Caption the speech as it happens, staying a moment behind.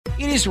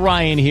It is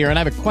Ryan here, and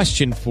I have a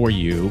question for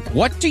you.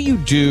 What do you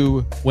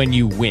do when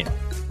you win?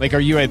 Like, are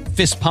you a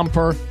fist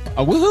pumper,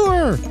 a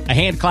woohooer, a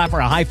hand clapper,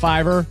 a high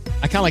fiver?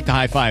 I kind of like the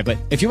high five, but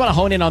if you want to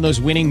hone in on those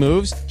winning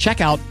moves,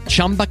 check out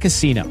Chumba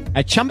Casino.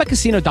 At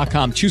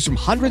ChumbaCasino.com, choose from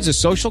hundreds of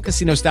social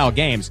casino-style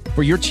games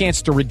for your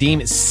chance to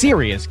redeem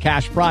serious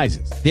cash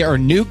prizes. There are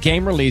new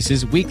game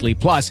releases weekly,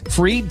 plus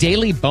free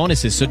daily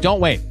bonuses. So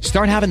don't wait.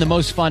 Start having the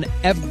most fun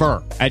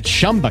ever at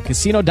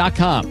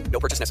ChumbaCasino.com.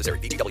 No purchase necessary.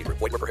 VGW. Void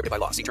where prohibited by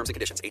law. See terms and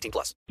conditions.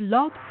 18+.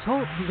 Blog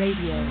Talk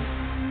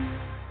Radio.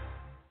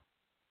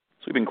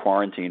 So we've been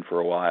quarantined for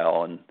a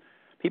while, and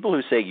people who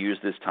say use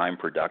this time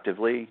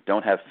productively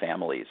don't have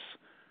families.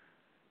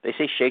 They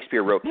say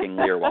Shakespeare wrote King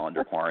Lear while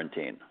under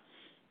quarantine.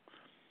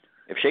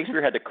 If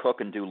Shakespeare had to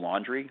cook and do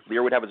laundry,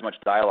 Lear would have as much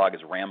dialogue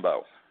as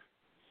Rambo.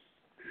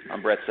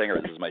 I'm Brett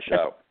Singer. This is my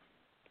show.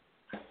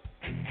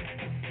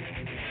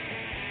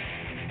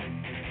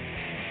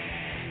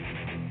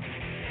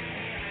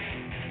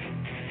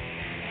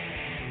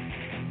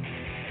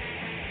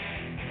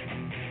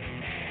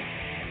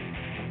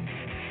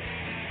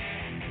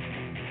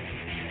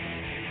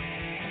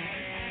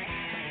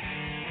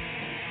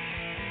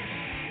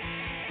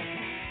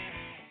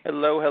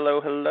 Hello,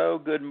 hello, hello.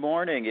 Good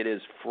morning. It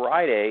is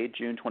Friday,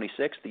 June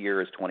 26th. The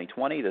year is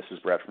 2020. This is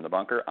Brett from the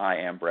Bunker. I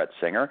am Brett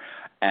Singer,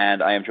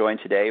 and I am joined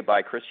today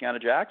by Christiana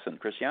Jackson.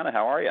 Christiana,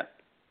 how are you?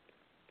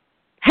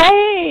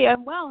 Hey,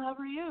 I'm well. How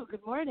are you?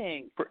 Good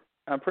morning.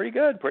 I'm pretty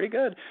good, pretty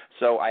good.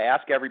 So I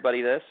ask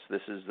everybody this.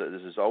 This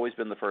has always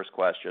been the first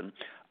question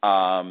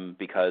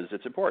because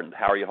it's important.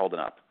 How are you holding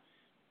up?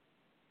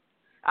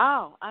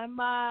 Oh, I'm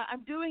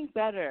doing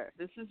better.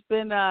 This has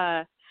been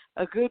a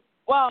good.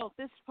 Well,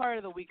 this part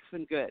of the week's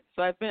been good,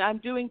 so I'm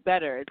doing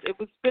better.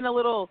 It's been a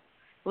little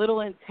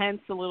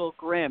intense, a little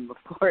grim, of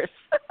course.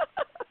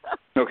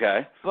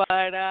 Okay. But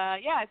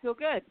yeah, I feel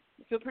good.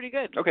 I feel pretty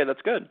good. Okay,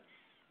 that's good.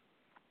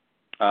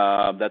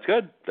 That's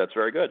good. That's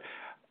very good.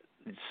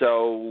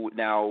 So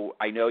now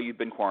I know you've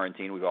been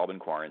quarantined. We've all been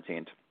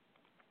quarantined.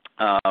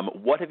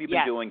 What have you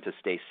been doing to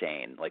stay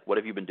sane? Like, what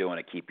have you been doing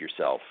to keep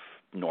yourself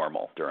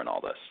normal during all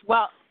this?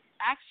 Well,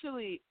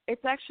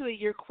 it's actually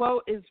your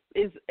quote is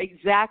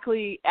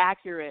exactly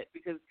accurate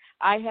because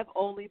I have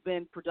only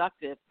been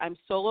productive. I'm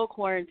solo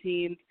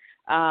quarantined.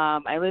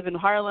 I live in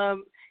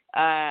Harlem.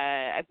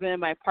 I've been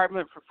in my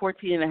apartment for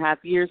 14 and a half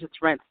years.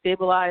 It's rent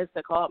stabilized.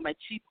 I call it my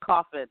cheap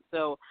coffin.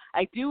 So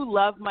I do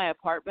love my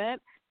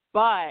apartment,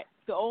 but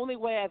the only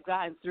way I've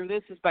gotten through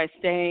this is by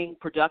staying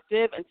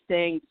productive and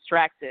staying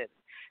distracted.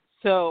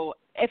 So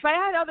if I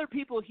had other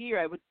people here,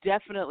 I would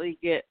definitely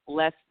get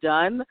less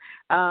done.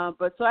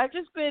 But so I've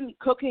just been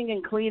cooking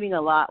and cleaning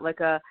a lot,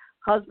 like a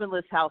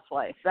husbandless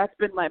housewife. That's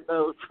been my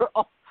mode for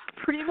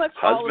pretty much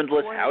all of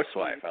Husbandless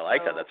housewife. I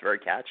like that. That's very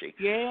catchy.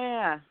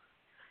 Yeah.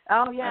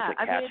 Oh, yeah.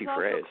 That's a catchy it's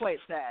phrase. Also quite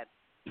sad.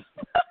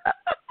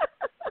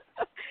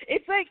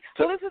 It's like,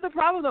 well, this is the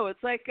problem, though.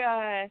 It's like,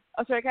 oh,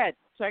 sorry, go ahead.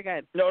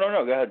 No.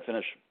 Go ahead.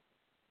 Finish.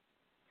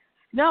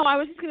 No, I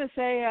was just going to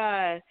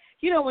say,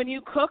 when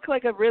you cook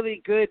like a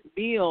really good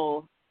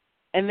meal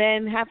and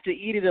then have to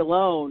eat it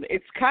alone,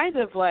 it's kind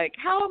of like,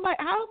 how am I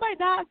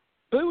not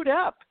booed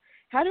up?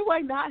 How do I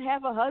not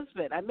have a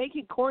husband? I'm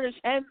making Cornish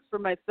hens for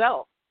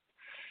myself.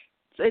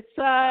 It's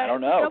I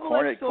don't know.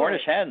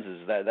 Cornish hens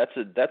that's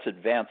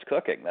advanced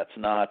cooking. That's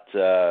not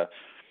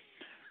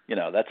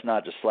that's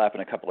not just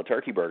slapping a couple of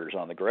turkey burgers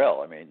on the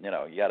grill. I mean,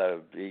 you gotta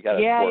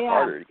work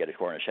harder to get a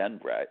Cornish hen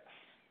right.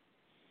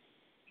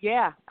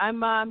 Yeah,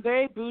 I'm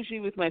very bougie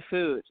with my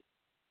food.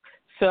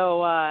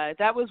 So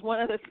that was one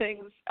of the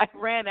things I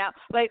ran out.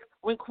 Like,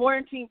 when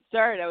quarantine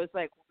started, I was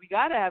like, we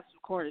got to have some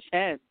Cornish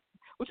hens,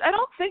 which I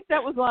don't think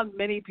that was on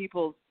many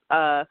people's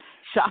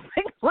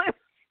shopping list.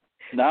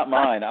 Not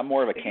mine. I'm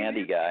more of a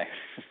candy guy.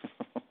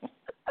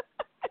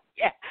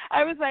 Yeah,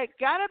 I was like,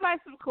 got to buy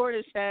some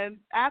Cornish hens,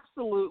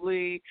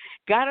 absolutely.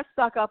 Got to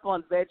stock up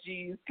on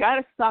veggies, got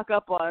to stock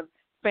up on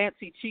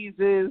fancy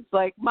cheeses.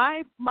 Like,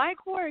 my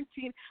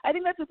quarantine, I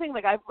think that's the thing.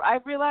 Like,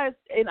 I've realized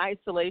in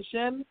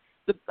isolation,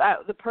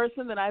 the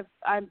person that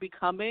I'm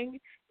becoming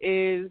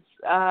is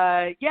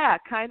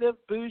kind of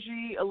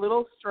bougie, a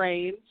little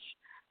strange,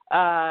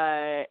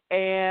 I've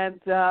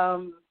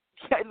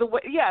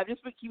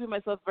just been keeping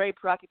myself very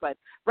preoccupied.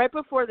 Right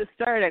before this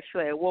started,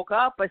 actually, I woke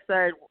up. I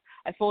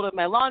folded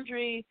my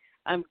laundry.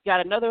 I've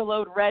got another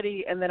load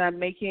ready, and then I'm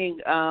making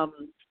a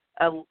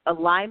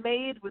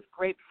limeade with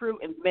grapefruit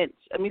and mint.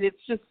 I mean,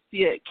 it's just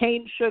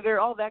cane sugar,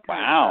 all that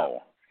kind of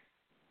stuff.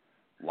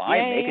 Wow.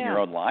 Making your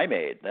own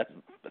limeade. That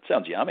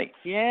sounds yummy.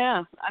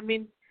 Yeah. I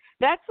mean,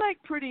 that's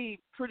like pretty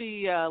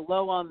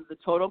low on the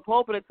totem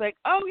pole, but it's like,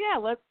 oh yeah,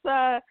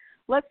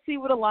 let's see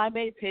what a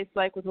limeade tastes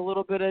like with a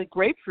little bit of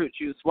grapefruit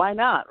juice. Why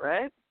not,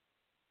 right?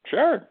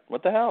 Sure.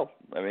 What the hell?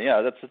 I mean,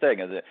 yeah, that's the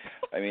thing.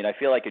 I mean, I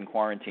feel like in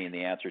quarantine,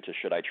 the answer to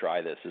should I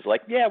try this is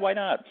like, yeah, why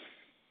not?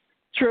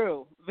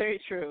 True. Very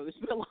true. There's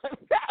been a lot of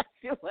that, I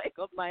feel like,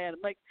 on my end.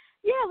 I'm like,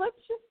 yeah,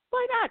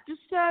 why not?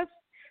 Just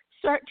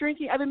start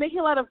drinking. I've been making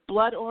a lot of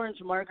blood orange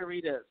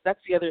margaritas. That's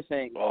the other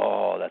thing.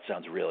 Oh, that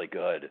sounds really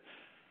good.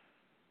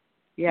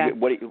 Yeah.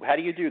 How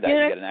do you do that?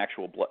 Yeah. You get an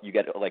actual blood. You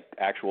get like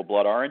actual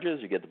blood oranges.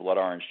 You get the blood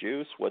orange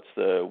juice.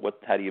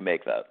 How do you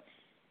make that?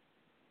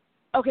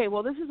 Okay,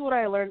 well, this is what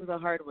I learned the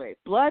hard way.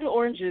 Blood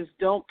oranges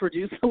don't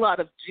produce a lot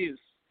of juice.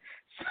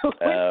 So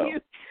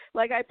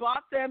I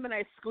bought them and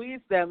I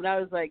squeezed them, and I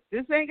was like,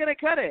 this ain't gonna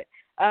cut it.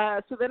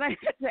 So then I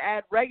had to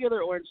add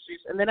regular orange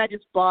juice, and then I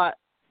just bought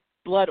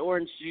blood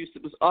orange juice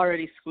that was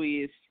already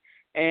squeezed,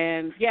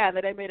 and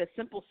then I made a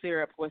simple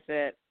syrup with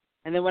it.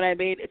 And then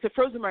it's a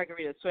frozen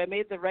margarita, so I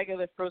made the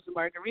regular frozen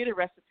margarita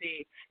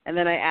recipe, and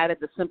then I added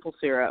the simple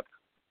syrup.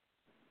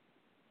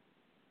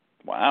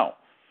 Wow.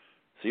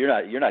 So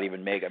you're not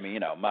even making. I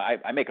mean,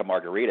 I make a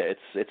margarita.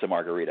 It's a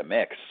margarita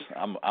mix.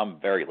 I'm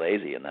very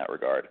lazy in that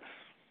regard.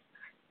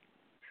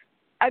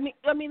 I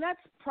mean that's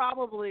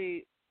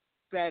probably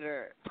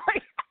better.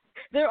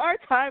 There are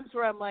times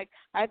where I'm like,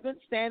 I've been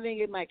standing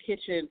in my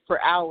kitchen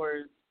for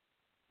hours.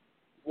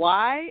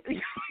 Why?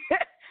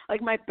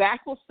 Like my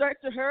back will start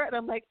to hurt, and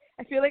I'm like,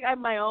 I feel like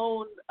I'm my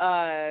own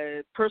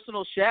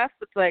personal chef.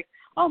 It's like,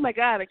 oh my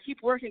God, I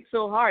keep working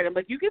so hard. I'm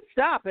like, you can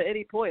stop at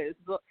any point.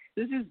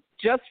 This is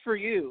just for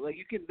you. Like,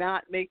 you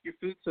cannot make your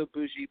food so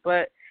bougie.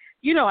 But,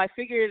 I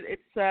figured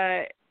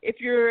it's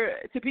if you're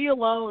to be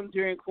alone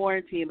during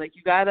quarantine, like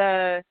you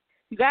gotta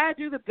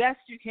do the best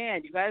you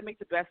can. You gotta make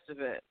the best of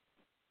it.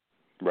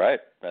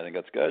 Right. I think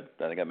that's good.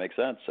 I think that makes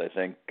sense. I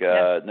think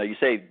now you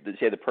say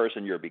the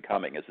person you're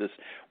becoming.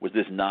 Was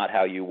this not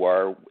how you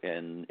were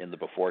in the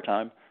before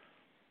time?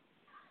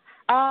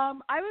 I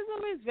was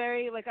always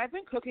very I've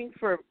been cooking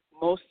for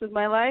most of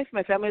my life.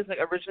 My family is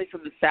originally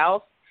from the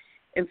South,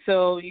 and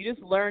so you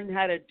just learn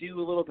how to do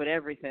a little bit of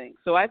everything.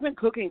 So I've been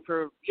cooking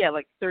for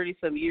 30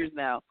 some years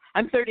now.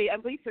 I'm 30.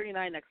 I'm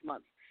 39 next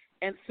month,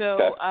 and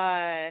so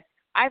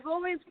I've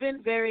always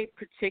been very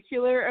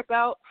particular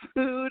about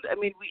food. I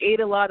mean, we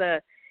ate a lot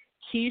of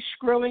quiche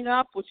growing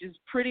up, which is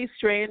pretty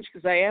strange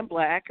because I am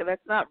black, and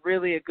that's not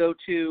really a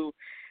go-to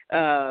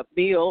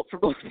meal for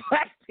most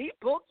black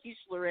people. Quiche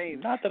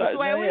Lorraine. Not that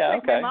so I always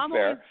okay, my mom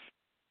fair.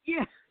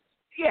 Always,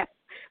 yeah.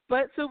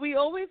 But so we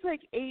always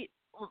ate,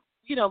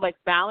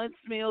 balanced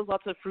meals,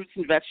 lots of fruits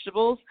and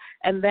vegetables,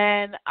 and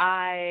then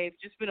I've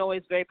just been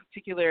always very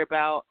particular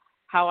about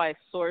how I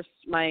source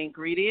my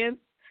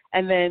ingredients.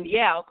 And then,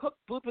 I'll cook,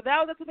 but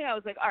that's the thing I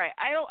was like, all right,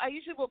 I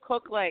usually will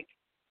cook,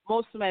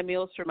 most of my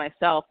meals for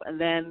myself, and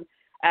then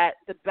at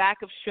the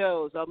back of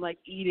shows, I'm,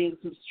 eating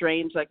some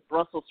strange,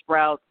 Brussels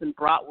sprouts and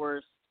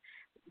bratwurst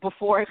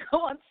before I go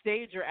on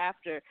stage or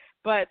after.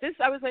 But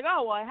I was like,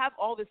 oh, well, I have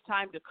all this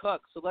time to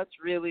cook, so let's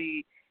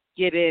really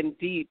get in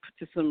deep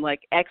to some,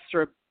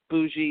 extra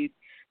bougie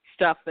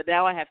stuff, but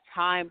now I have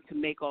time to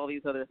make all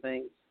these other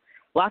things.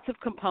 Lots of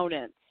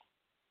components.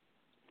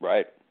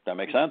 Right. That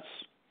makes sense.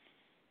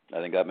 I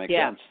think that makes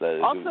sense.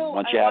 That also,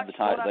 once you have the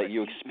time, that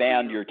you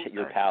expand your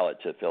palate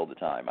to fill the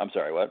time. I'm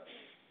sorry, what?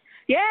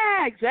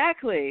 Yeah,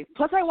 exactly.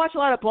 Plus, I watch a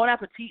lot of Bon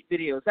Appetit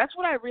videos. That's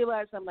what I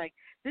realized. I'm like,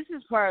 this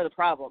is part of the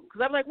problem.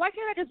 Because I'm like, why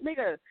can't I just make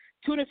a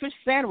tuna fish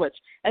sandwich?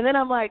 And then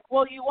I'm like,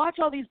 well, you watch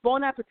all these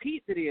Bon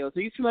Appetit videos.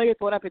 Are you familiar with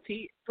Bon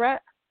Appetit,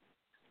 Brett?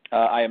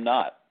 I am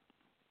not.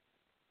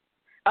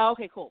 Oh,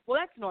 okay, cool. Well,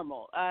 that's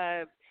normal.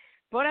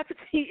 Bon Appetit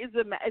is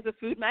a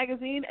food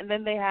magazine, and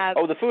then they have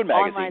the food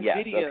magazine. Online yes,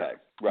 videos. Okay,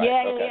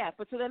 right. Yeah.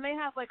 But so then they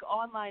have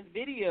online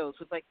videos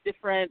with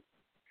different,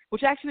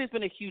 which actually has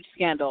been a huge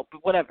scandal.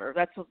 But whatever,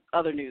 that's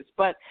other news.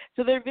 But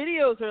so their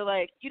videos are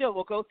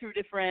we'll go through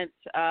different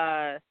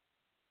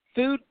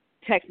food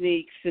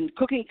techniques and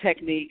cooking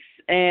techniques,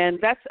 and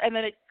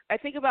then I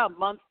think about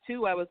month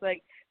 2, I was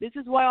like, this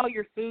is why all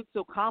your food's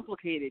so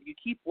complicated. You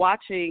keep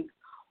watching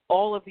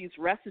all of these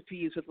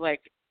recipes with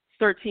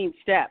 13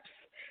 steps.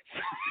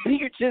 So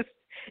you're just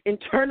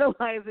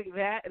internalizing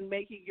that and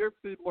making your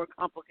food more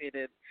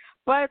complicated.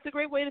 But it's a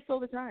great way to fill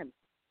the time.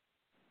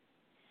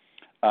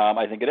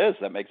 I think it is.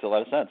 That makes a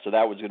lot of sense. So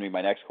that was going to be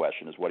my next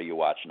question: is what are you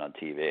watching on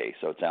TV?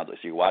 So it sounds like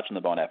you're watching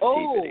the Bon Appetit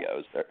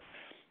videos.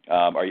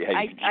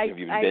 Have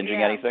you been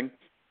binging anything?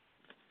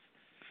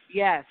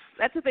 Yes,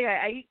 that's the thing.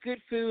 I eat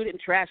good food and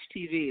trash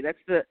TV. That's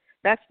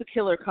the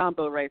killer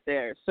combo right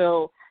there.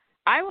 So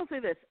I will say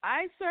this: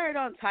 I started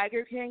on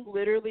Tiger King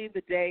literally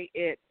the day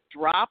it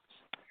dropped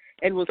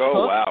and was hooked.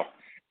 Wow.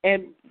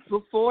 And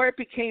before it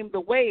became the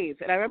wave,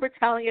 and I remember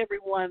telling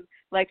everyone,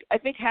 I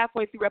think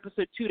halfway through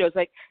episode 2, I was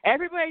like,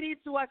 everybody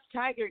needs to watch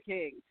Tiger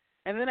King.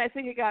 And then I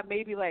think it got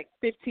maybe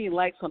 15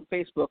 likes on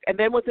Facebook. And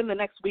then within the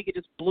next week, it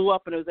just blew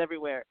up and it was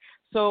everywhere.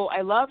 So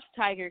I loved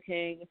Tiger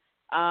King.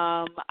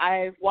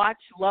 I've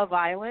watched Love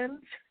Island,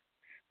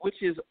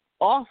 which is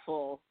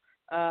awful.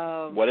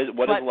 What is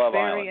Love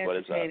Island? What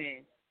is that?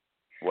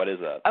 What is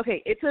that?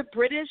 Okay, it's a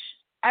British.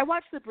 I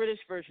watched the British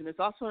version. There's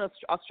also an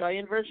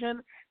Australian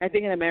version, I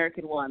think an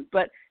American one.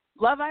 But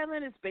Love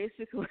Island is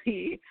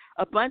basically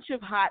a bunch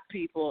of hot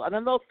people, and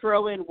then they'll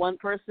throw in one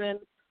person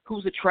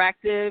who's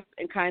attractive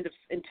and kind of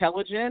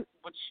intelligent,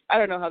 which I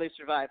don't know how they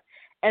survive.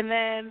 And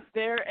then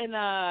they're in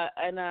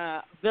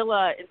a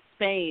villa in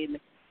Spain,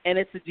 and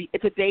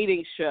it's a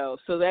dating show.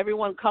 So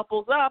everyone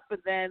couples up,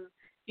 and then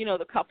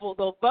the couple,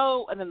 they'll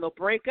vote, and then they'll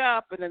break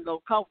up, and then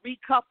they'll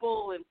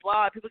recouple, and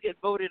blah, people get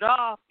voted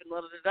off, and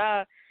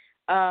blah.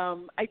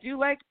 I do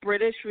like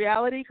British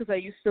reality because I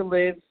used to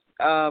live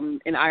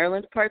in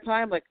Ireland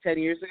part-time, like 10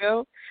 years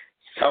ago.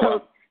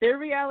 So their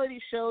reality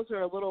shows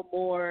are a little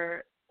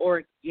more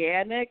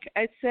organic,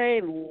 I'd say,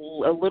 and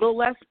a little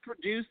less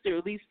produced, or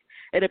at least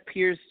it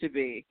appears to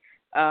be.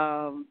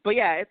 But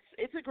yeah,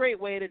 it's a great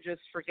way to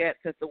just forget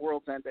that the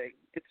world's ending.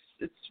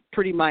 It's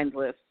pretty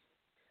mindless.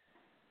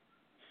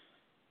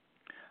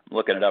 I'm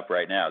looking it up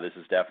right now. This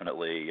is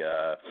definitely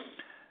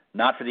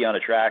not for the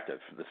unattractive.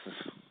 This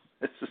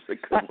is a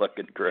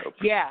good-looking group.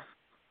 Yeah.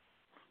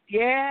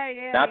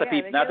 Not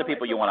the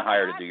people you want to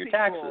hire to do your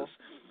taxes.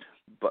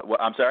 But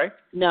I'm sorry?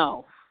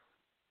 No.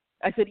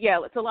 I said, yeah,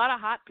 it's a lot of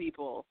hot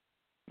people.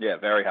 Yeah,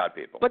 very hot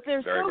people. But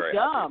they're very, so very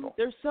dumb.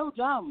 They're so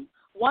dumb.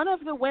 One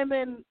of the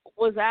women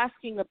was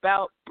asking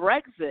about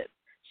Brexit.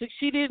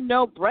 She didn't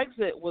know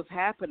Brexit was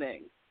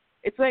happening.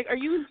 It's like, are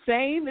you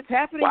insane? It's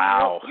happening.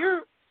 Wow.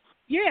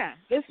 Yeah,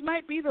 this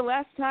might be the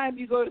last time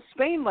you go to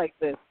Spain like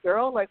this,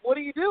 girl. Like, what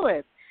are you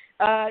doing?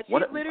 Don't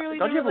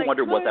you ever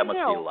wonder what that must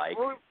be like?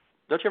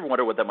 Don't you ever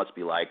wonder what that must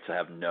be like to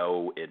have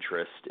no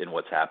interest in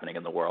what's happening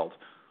in the world?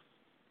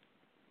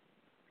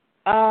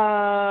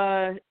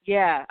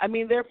 Yeah. I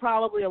mean, they're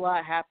probably a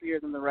lot happier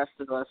than the rest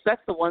of us.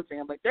 That's the one thing.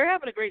 I'm like, they're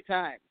having a great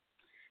time.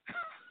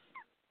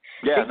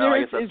 Yeah, no, I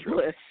guess that's true.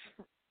 Bliss.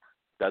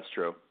 That's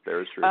true.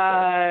 There is truth.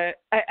 I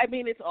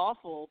mean, it's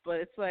awful, but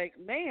it's like,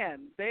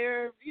 man,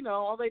 they're,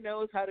 all they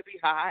know is how to be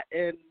hot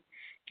and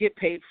get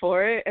paid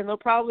for it, and they'll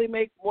probably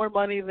make more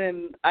money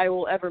than I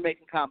will ever make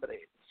in comedy.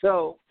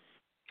 So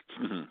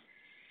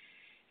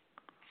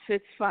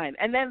it's fine.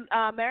 And then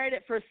Married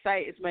at First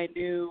Sight is the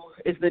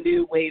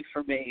new wave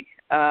for me.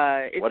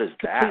 What is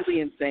that? It's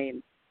completely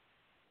insane.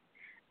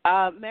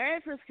 Married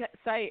at First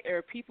Sight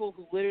are people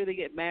who literally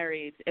get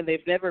married and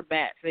they've never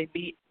met. They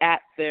meet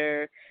at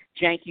their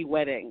janky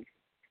wedding.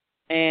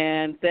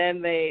 And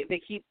then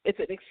they keep – it's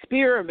an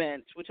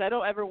experiment, which I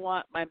don't ever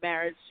want my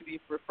marriage to be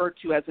referred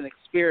to as an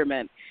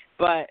experiment.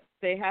 But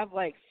they have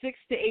like 6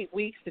 to 8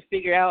 weeks to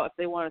figure out if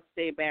they want to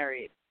stay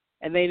married.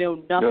 And they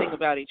know nothing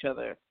about each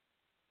other.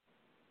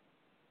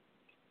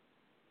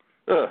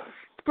 It's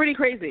pretty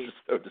crazy.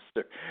 So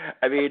disturbing.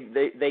 I mean,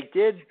 they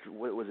did,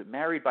 was it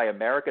Married by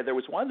America? There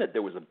was one that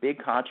there was a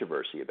big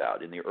controversy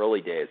about in the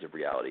early days of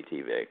reality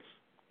TV.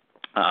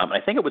 I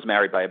think it was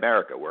Married by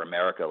America, where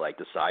America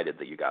decided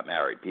that you got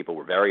married. People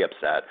were very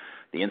upset.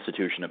 The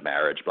institution of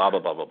marriage, blah blah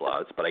blah blah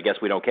blah. But I guess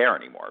we don't care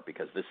anymore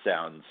because this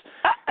sounds.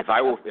 If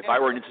I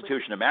were an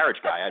institution of marriage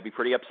guy, I'd be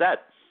pretty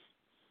upset.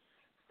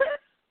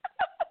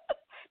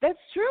 That's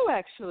true,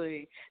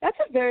 actually. That's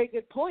a very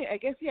good point. I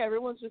guess, yeah,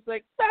 everyone's just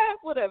like,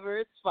 whatever,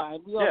 it's fine.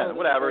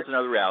 Whatever. It's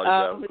another reality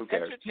show. Who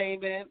cares?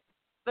 Entertainment.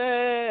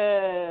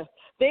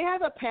 They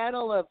have a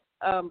panel of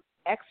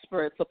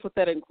experts, I'll put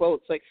that in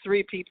quotes, like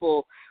 3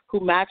 people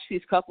who match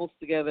these couples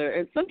together.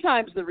 And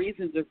sometimes the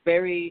reasons are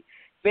very,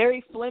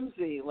 very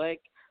flimsy.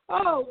 Like,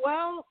 oh,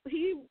 well,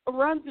 he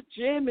runs a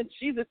gym and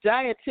she's a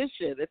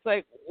dietitian. It's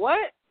like,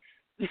 what?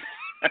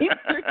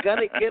 They're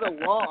going to get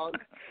along.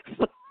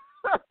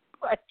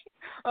 Like,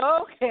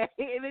 okay.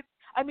 And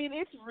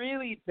it's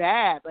really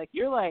bad. Like,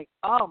 you're like,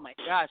 oh my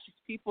gosh, these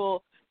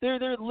people, they're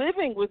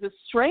living with a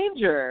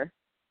stranger.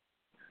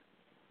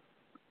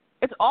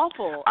 It's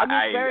awful. I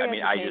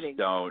just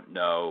don't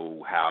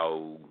know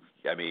how.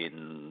 How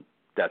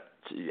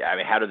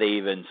do they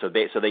even? So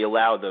they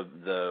allow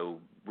the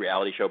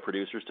reality show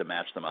producers to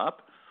match them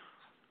up.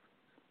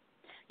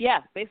 Yeah,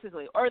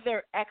 basically, or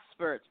they're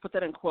experts. Put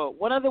that in quote.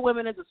 One of the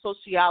women is a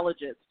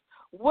sociologist.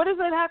 What does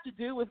that have to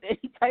do with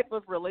any type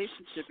of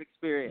relationship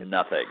experience?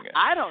 Nothing.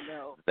 I don't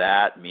know.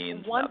 That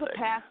means one's nothing. A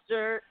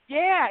pastor.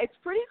 Yeah, it's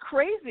pretty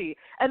crazy.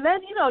 And then,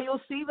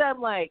 you'll see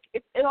them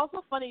it's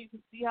also funny. You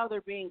can see how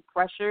they're being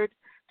pressured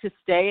to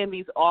stay in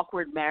these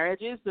awkward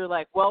marriages. They're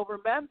like, well,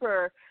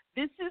 remember,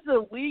 this is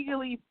a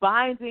legally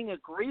binding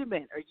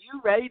agreement. Are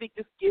you ready to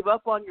just give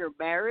up on your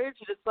marriage?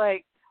 And it's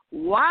like,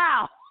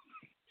 wow.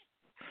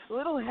 A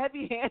little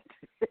heavy-handed.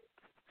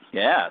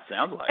 Yeah,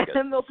 sounds like it.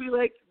 And they'll be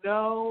like,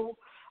 no.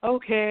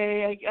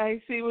 Okay,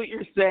 I see what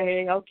you're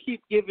saying. I'll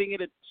keep giving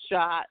it a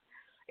shot.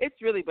 It's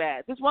really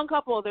bad. This one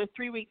couple, they're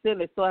 3 weeks in,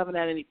 they still haven't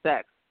had any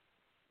sex.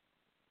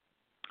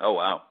 Oh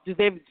wow!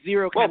 They have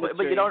zero chemistry.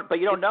 But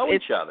you don't know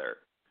each other.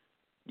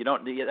 You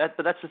don't.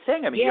 But that's the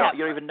thing. You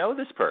don't even know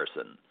this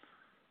person.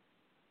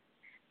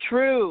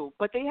 True,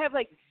 but they have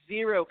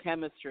zero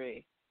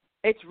chemistry.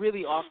 It's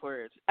really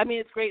awkward.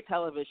 It's great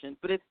television,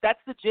 but that's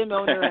the gym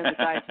owner and the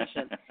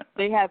dietitian.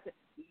 They have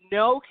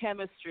no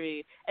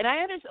chemistry. And I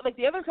understand,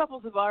 the other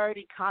couples have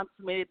already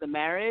consummated the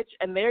marriage,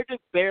 and they're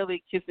just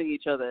barely kissing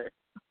each other.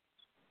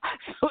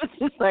 So it's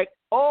just I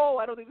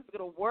don't think this is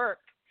going to work.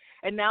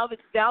 And now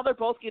they're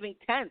both getting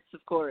tense,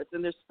 of course,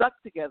 and they're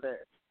stuck together.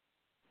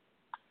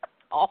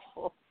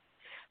 Awful.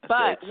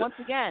 But once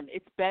again,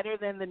 it's better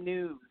than the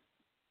news.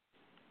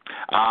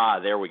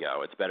 There we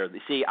go. It's better.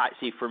 See,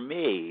 for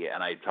me,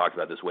 and I talked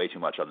about this way too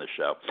much on this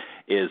show,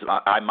 is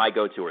my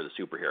go-to are the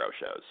superhero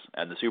shows,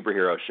 and the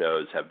superhero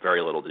shows have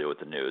very little to do with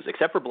the news,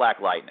 except for Black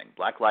Lightning.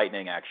 Black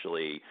Lightning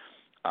actually,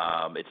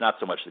 it's not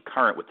so much the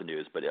current with the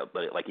news, but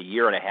like a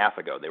year and a half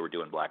ago, they were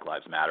doing Black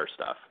Lives Matter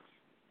stuff.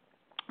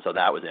 So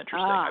that was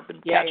interesting. I've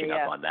been catching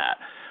up on that.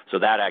 So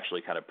that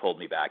actually kind of pulled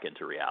me back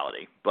into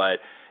reality. But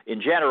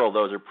in general,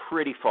 those are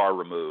pretty far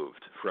removed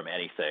from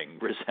anything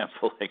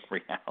resembling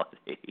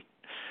reality.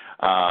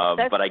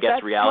 But I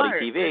guess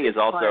reality smart. TV is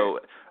also.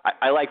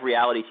 I like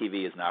reality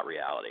TV is not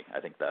reality. I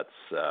think that's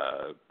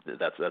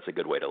a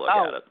good way to look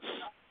at it.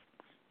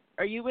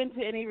 Are you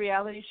into any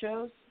reality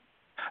shows?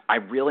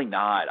 I'm really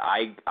not.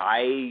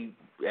 I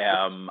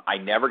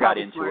never got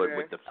into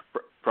it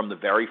from the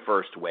very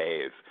first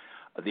wave.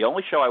 The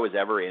only show I was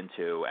ever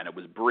into, and it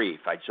was brief,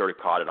 I sort of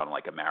caught it on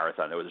like a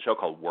marathon. There was a show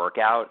called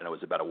Workout, and it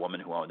was about a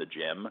woman who owned a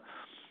gym.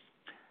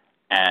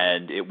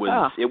 And it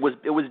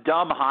was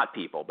dumb hot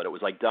people, but it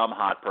was like dumb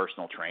hot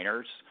personal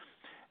trainers.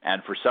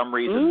 And for some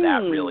reason that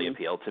really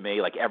appealed to me.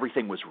 Like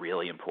everything was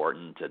really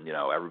important, and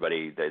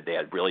everybody they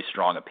had really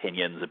strong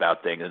opinions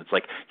about things. And it's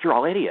like, you're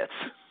all idiots.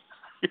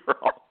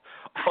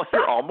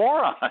 You're all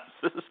morons.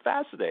 This is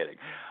fascinating.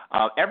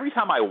 Every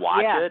time I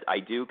watch it, I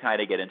do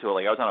kind of get into it.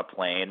 Like I was on a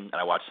plane and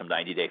I watched some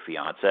 90 Day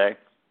Fiancé.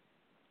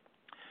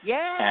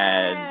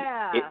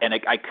 Yeah. And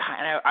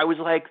I was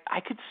like, I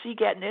could see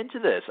getting into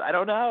this. I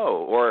don't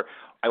know. Or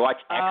I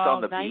watched X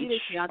on the 90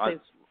 Beach. Day Fiancé.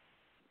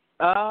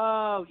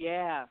 Oh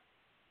yeah.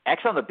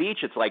 X on the Beach.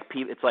 It's like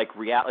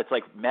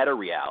meta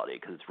reality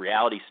because it's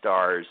reality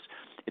stars.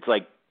 It's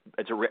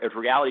a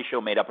reality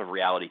show made up of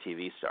reality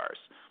TV stars.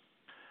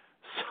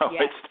 So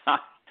it's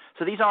not.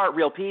 So these aren't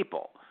real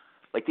people.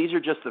 Like these are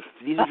just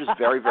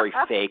very very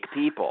fake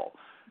people.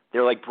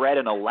 They're like bred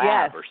in a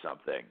lab or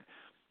something.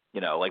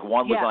 Like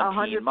one was on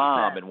 100%. Teen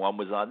Mom and one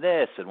was on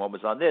this and one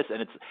was on this,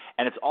 and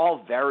it's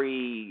all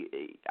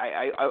very.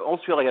 I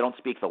almost feel like I don't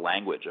speak the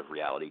language of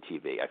reality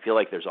TV. I feel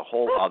like there's a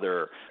whole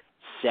other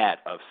set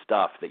of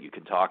stuff that you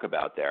can talk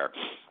about there.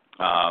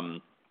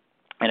 And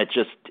it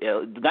just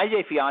 90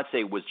 Day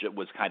Fiancé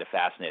was kind of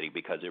fascinating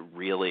because it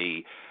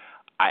really.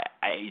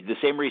 The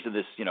same reason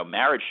this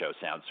marriage show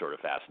sounds sort of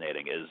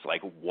fascinating is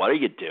like, what are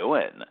you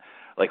doing?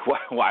 Like,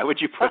 why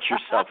would you put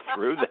yourself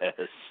through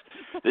this?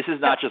 This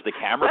is not just the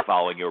camera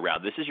following you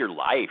around. This is your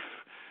life.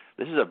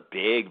 This is a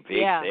big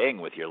thing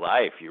with your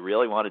life. You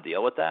really want to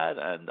deal with that?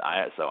 And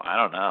I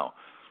don't know.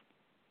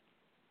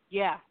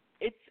 Yeah,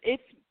 it's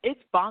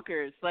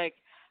bonkers. Like,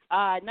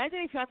 90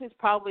 Day Fiancé is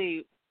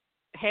probably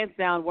hands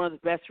down one of the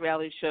best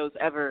reality shows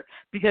ever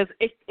because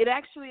it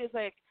actually is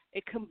like.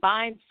 It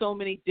combines so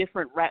many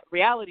different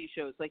reality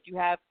shows. Like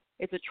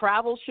it's a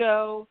travel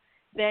show.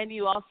 Then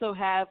you also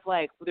have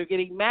like they're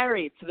getting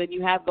married. So then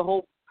you have the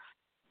whole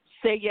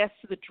say yes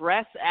to the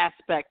dress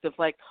aspect of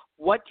like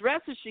what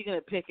dress is she going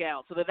to pick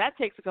out. So that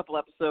takes a couple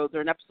episodes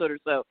or an episode or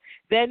so.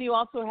 Then you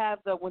also have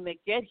when they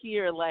get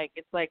here, like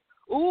it's like,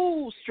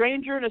 ooh,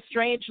 stranger in a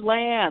strange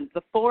land,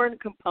 the foreign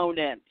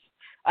component.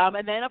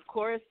 And then of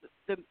course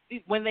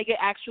when they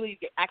actually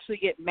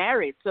get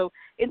married. So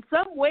in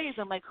some ways,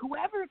 I'm like,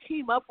 whoever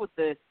came up with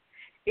this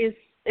is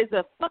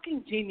a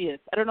fucking genius.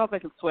 I don't know if I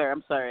can swear.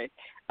 I'm sorry.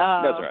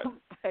 That's right.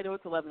 I know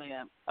it's 11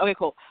 a.m. Okay,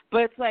 cool.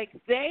 But it's like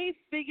they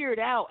figured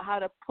out how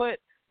to put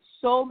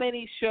so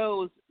many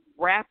shows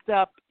wrapped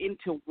up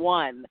into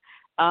one.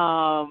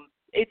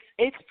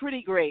 It's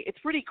pretty great. It's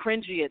pretty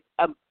cringy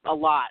a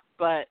lot,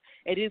 but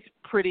it is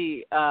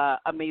pretty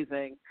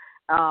amazing.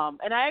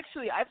 And I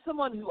have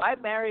someone who I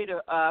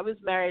was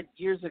married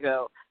years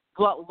ago,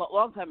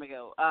 long time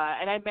ago,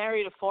 and I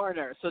married a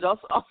foreigner. So it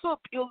also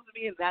appeals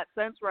to me in that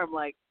sense where I'm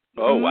like,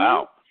 oh,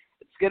 wow.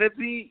 It's going to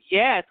be,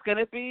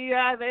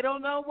 they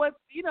don't know what,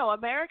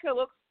 America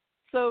looks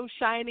so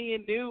shiny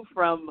and new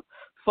from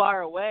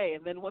far away.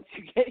 And then once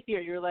you get here,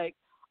 you're like,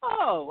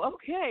 oh,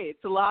 okay.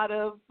 It's a lot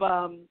of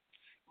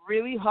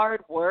really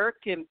hard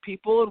work and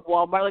people in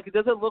Walmart. Like it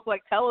doesn't look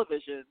like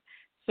television.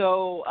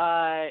 So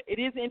it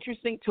is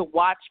interesting to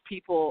watch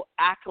people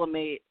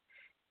acclimate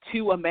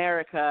to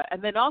America.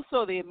 And then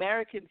also the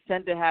Americans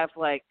tend to have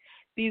like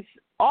these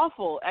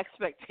awful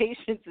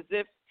expectations as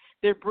if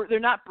they're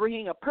not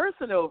bringing a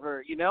person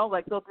over,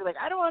 like they'll be like,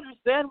 I don't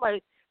understand why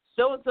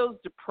so-and-so's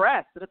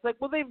depressed. And it's like,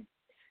 well,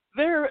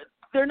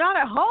 they're not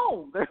at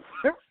home. Their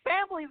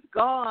family's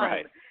gone.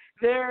 Right.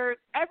 They're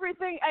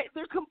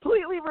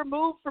completely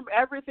removed from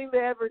everything they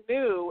ever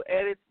knew,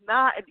 and it's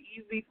not an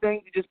easy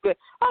thing to just be,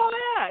 oh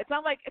yeah, it's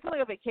not like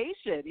a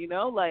vacation,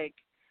 like,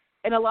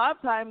 and a lot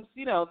of times,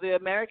 the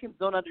Americans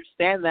don't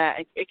understand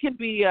that. It can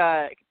be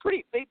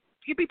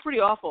pretty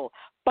awful,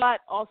 but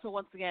also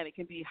once again, it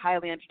can be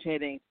highly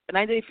entertaining. And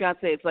 90 Day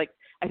Fiancé is like,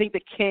 I think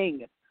the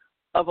king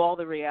of all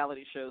the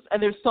reality shows,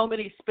 and there's so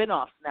many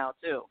spin-offs now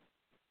too.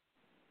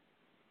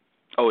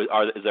 Oh,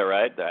 is that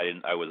right?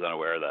 I was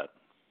unaware of that.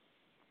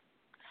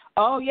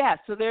 Oh yeah,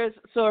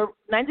 so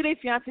 90 Day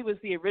Fiancé was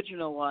the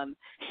original one.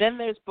 Then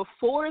there's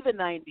Before the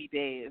 90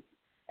 Days,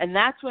 and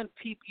that's when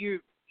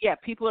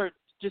people are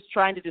just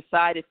trying to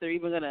decide if they're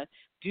even going to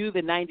do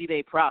the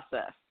 90-day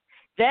process.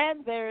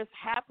 Then there's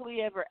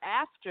happily ever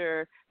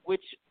after,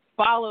 which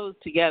follows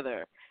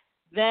together,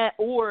 then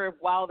or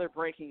while they're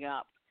breaking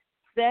up.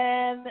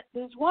 Then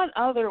there's one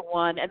other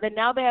one, and then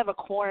now they have a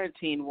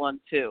quarantine one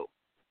too.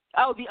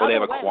 Oh, they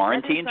have a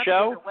quarantine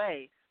show?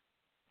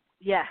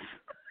 Yes.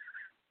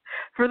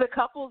 For the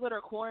couples that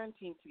are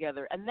quarantined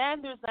together. And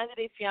then there's 90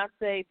 Day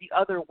Fiancé the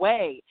other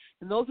way.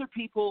 And those are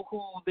people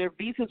who their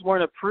visas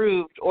weren't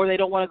approved or they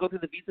don't want to go through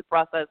the visa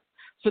process,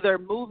 so they're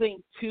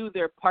moving to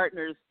their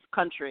partner's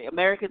country.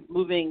 Americans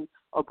moving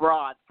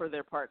abroad for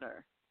their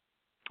partner.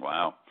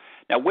 Wow.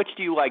 Now, which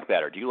do you like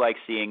better? Do you like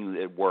seeing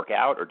it work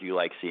out, or do you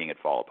like seeing it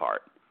fall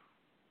apart?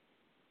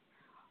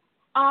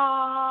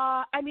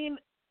 I mean,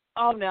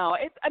 oh no.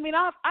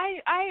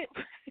 I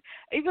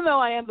even though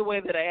I am the way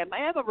that I am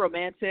a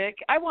romantic.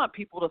 I want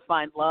people to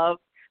find love,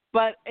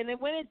 and then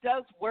when it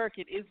does work,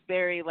 it is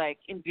very like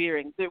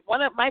endearing.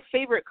 One of my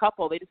favorite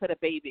couple, they just had a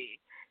baby,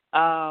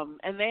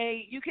 and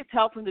you could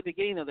tell from the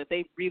beginning though that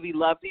they really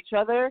loved each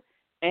other,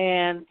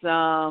 and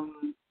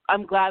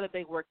I'm glad that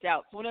they worked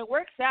out. So when it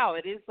works out,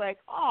 it is like,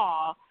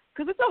 aw,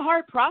 because it's a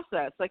hard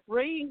process. Like,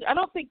 I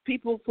don't think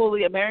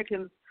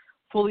Americans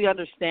fully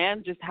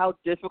understand just how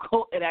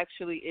difficult it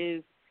actually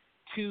is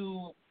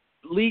to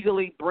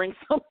legally bring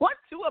someone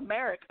to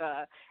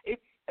America.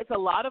 It's a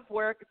lot of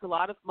work. It's a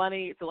lot of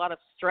money. It's a lot of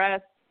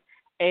stress.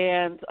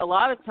 And a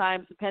lot of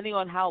times, depending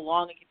on how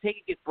long it can take,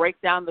 it could break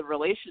down the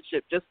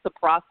relationship, just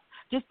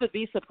the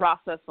visa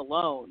process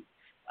alone.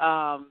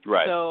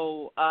 Right.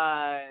 So,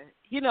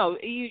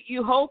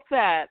 you hope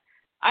that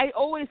 – I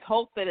always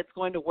hope that it's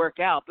going to work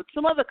out. But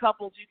some of the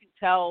couples you can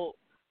tell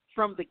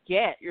from the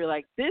get, you're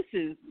like, this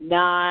is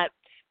not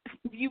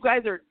 – you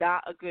guys are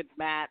not a good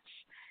match.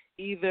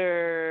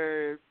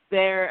 Either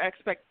the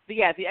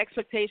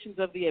expectations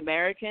of the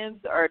Americans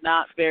are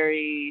not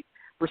very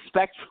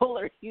respectful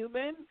or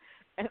human,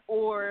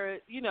 or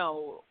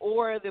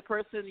the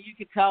person you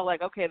could tell,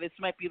 like, okay, this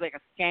might be like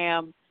a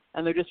scam,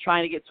 and they're just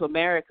trying to get to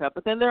America.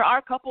 But then there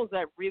are couples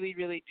that really,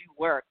 really do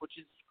work, which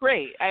is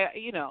great. I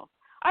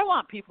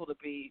want people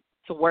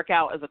to work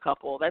out as a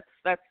couple. That's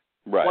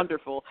right.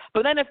 Wonderful.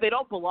 But then if they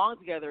don't belong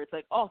together, it's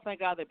like, oh,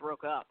 thank God they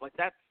broke up. Like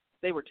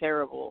they were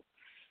terrible.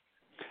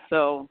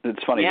 So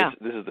it's funny. Yeah.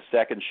 This is the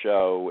second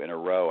show in a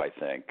row, I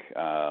think,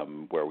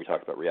 where we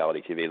talked about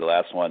reality TV. The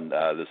last one,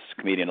 this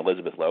comedian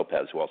Elizabeth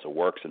Lopez, who also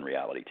works in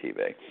reality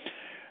TV.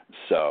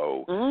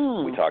 So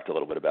we talked a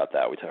little bit about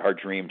that. Her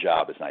dream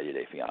job is 90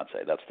 Day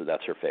Fiancé.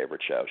 That's her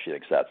favorite show. She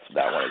thinks that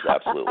one is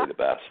absolutely the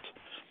best.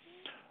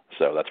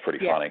 So that's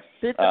pretty funny.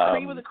 It's the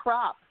cream of the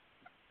crop.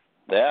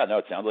 Yeah, no,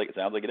 it sounds like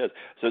it is.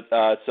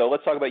 So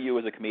let's talk about you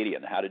as a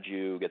comedian. How did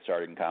you get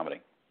started in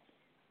comedy?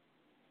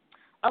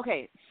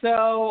 Okay,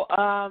 so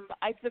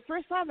the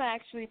first time I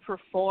actually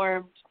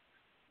performed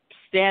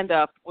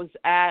stand-up was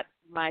at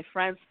my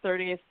friend's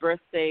 30th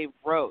birthday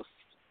roast.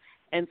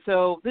 And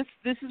so this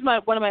is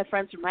one of my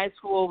friends from high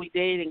school. We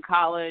dated in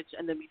college,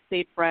 and then we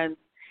stayed friends.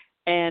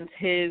 And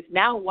his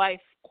now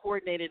wife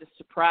coordinated a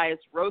surprise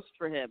roast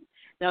for him.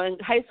 Now, in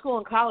high school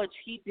and college,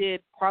 he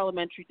did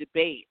parliamentary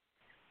debate.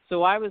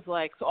 So I was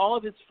like, so all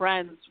of his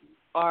friends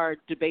are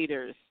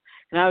debaters.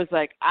 And I was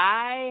like,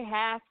 I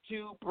have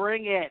to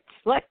bring it.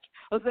 I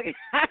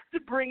have to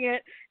bring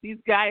it. These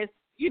guys,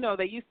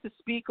 they used to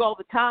speak all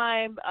the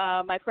time.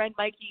 My friend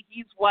Mikey,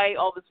 he's white.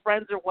 All his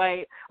friends are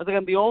white. I was like,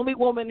 I'm the only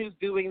woman who's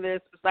doing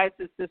this besides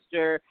his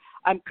sister.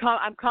 I'm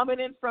coming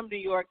in from New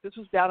York. This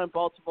was down in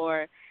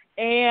Baltimore.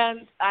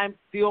 And I'm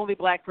the only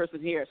black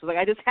person here. So,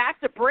 I just have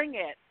to bring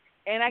it.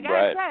 And I got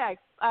to say,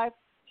 I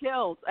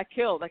killed.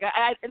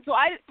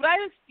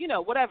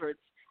 Whatever.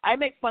 I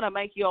make fun of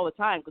Mikey all the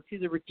time because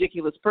he's a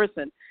ridiculous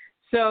person.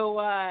 So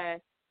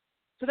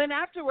then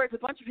afterwards, a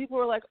bunch of people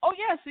were like, oh,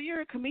 yeah, so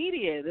you're a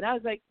comedian. And I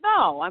was like,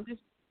 no, I'm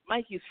just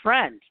Mikey's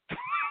friend.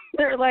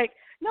 They're like,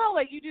 no,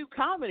 like, you do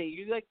comedy.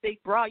 You they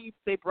brought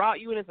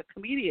you in as a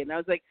comedian. And I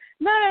was like,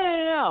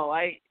 no.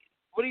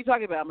 What are you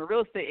talking about? I'm a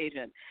real estate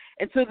agent.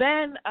 And so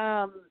then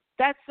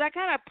that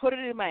kind of put it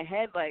in my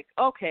head, like,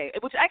 okay,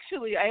 which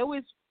actually I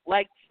always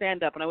liked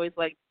stand-up and I always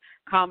liked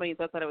comedy and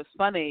thought that it was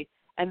funny.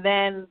 And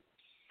then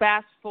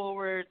fast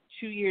forward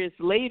 2 years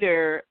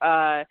later,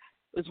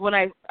 was when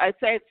I'd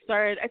say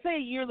a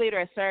year later,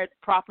 I started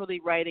properly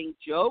writing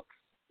jokes.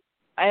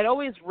 I had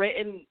always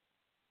written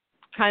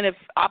kind of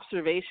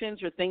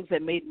observations or things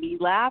that made me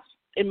laugh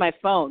in my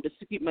phone just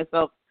to keep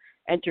myself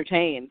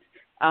entertained.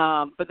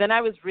 But then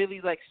I was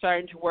really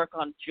starting to work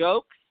on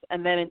jokes.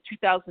 And then in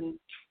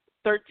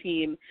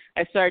 2013,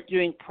 I started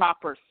doing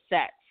proper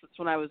sets. That's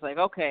when I was like,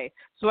 okay.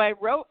 So I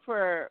wrote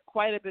for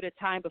quite a bit of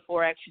time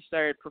before I actually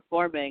started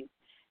performing.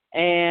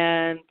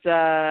 And,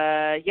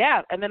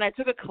 and then I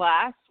took a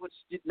class, which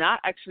did not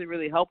actually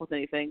really help with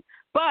anything,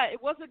 but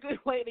it was a good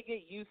way to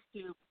get used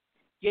to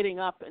getting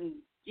up and,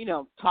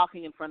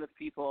 talking in front of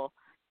people.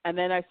 And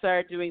then I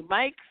started doing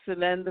mics,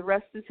 and then the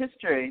rest is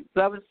history. So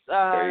that was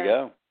there you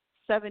go.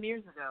 7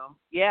 years ago.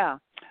 Yeah.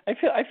 I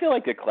feel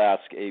like the class,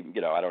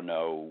 I don't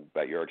know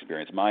about your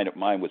experience. Mine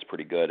was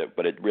pretty good,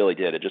 but it really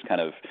did. It just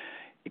kind of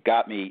it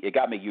got me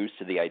used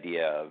to the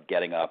idea of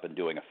getting up and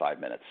doing a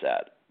 5-minute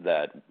set.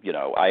 That,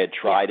 I had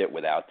tried it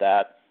without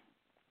that,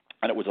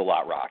 and it was a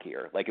lot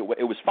rockier. Like it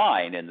was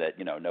fine in that,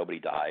 nobody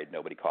died,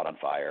 nobody caught on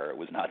fire. It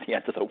was not the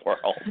end of the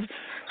world,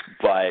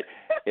 but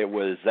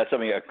that's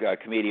something a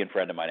comedian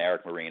friend of mine,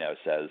 Eric Marino,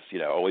 says.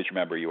 Always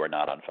remember you are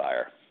not on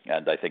fire.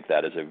 And I think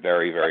that is a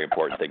very, very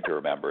important thing to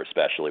remember,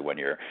 especially when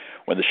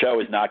the show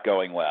is not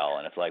going well,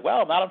 and it's like,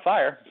 well, I'm not on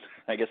fire.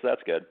 I guess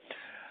that's good.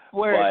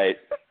 Word.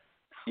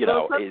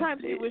 But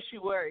sometimes you wish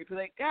you were. You'd be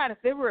like, God, if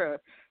there were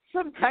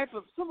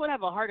someone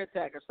have a heart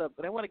attack or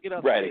something, I want to get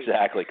on right, stage.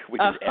 exactly. Can we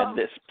just end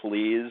this,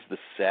 please? The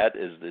set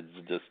is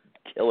just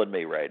killing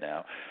me right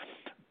now.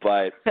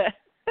 But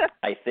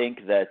I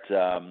think that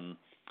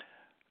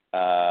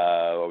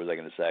what was I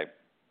going to say?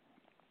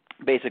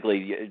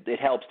 Basically, it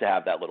helps to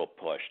have that little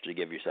push to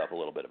give yourself a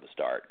little bit of a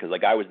start. Because,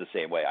 I was the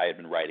same way. I had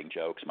been writing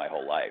jokes my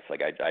whole life.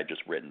 I'd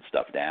just written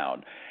stuff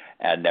down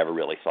and never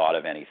really thought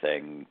of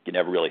anything. You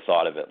never really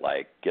thought of it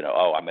like,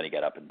 I'm going to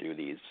get up and do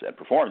these and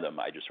perform them.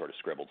 I just sort of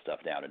scribbled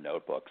stuff down in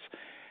notebooks.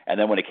 And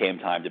then when it came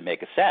time to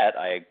make a set,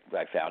 I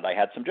found I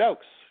had some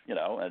jokes,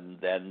 and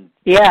then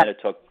it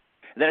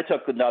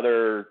took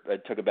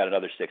about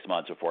another 6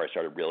 months before I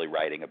started really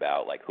writing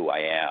about like who I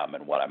am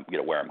and what I'm,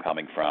 where I'm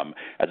coming from,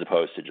 as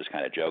opposed to just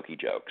kind of jokey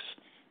jokes.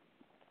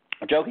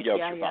 Jokey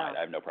jokes are fine. I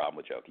have no problem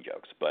with jokey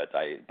jokes, but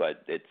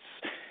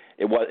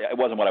it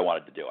wasn't what I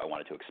wanted to do. I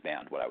wanted to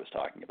expand what I was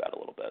talking about a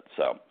little bit.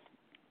 So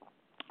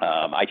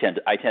I tend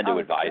to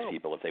advise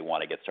people if they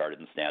want to get started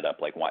in stand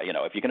up, like,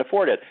 if you can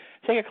afford it,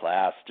 take a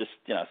class, just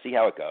see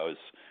how it goes.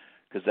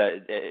 Because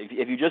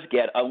if you just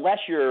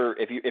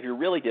if you're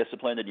really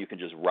disciplined and you can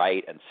just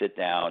write and sit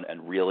down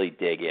and really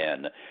dig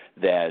in,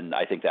 then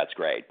I think that's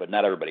great. But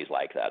not everybody's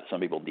like that.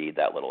 Some people need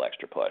that little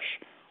extra push.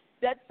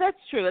 That's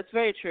true. That's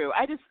very true.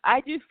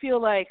 I do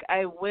feel like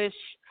I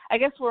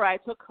guess where I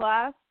took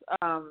class,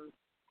 I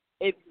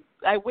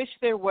wish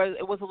it was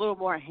a little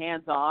more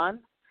hands-on.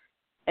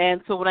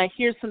 And so when I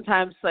hear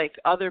sometimes like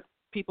other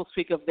people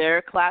speak of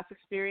their class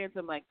experience,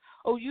 I'm like,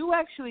 oh, you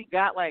actually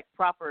got like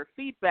proper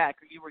feedback,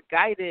 or you were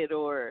guided,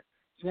 or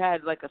you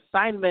had like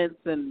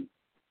assignments. And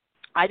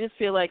I just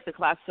feel like the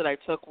class that I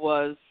took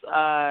was,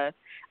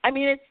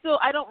 it's still,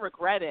 I don't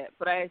regret it,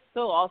 but I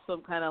still also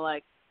am kind of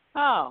like,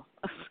 oh,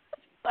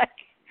 like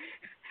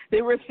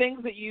there were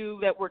things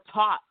that were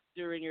taught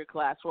during your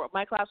class. Where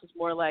my class was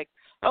more like,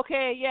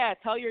 okay, yeah,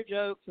 tell your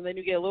jokes, and then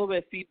you get a little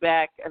bit of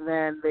feedback, and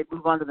then they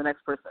move on to the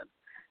next person.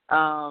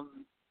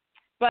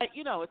 But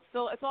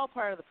it's all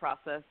part of the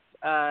process.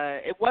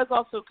 It was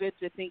also good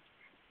to think,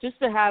 just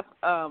to have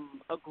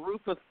a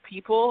group of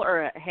people,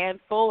 or a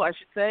handful, I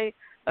should say,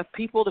 of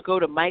people to go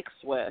to mics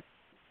with.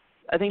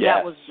 I think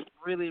that was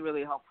really,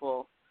 really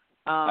helpful.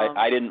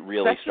 I didn't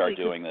really start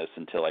doing this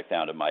until I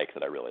found a mic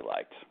that I really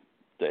liked.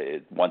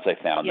 Once I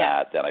found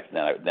that,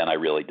 then I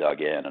really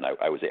dug in, and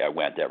I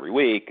went every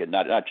week, and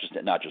not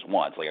just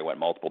once. Like I went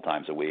multiple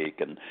times a week,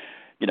 and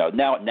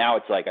now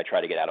it's like I try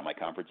to get out of my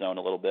comfort zone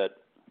a little bit,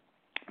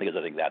 because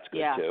I think that's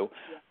good too.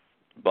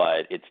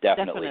 But it's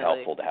definitely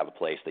helpful to have a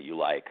place that you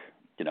like,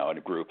 and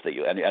a group that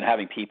you and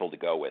having people to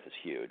go with is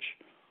huge.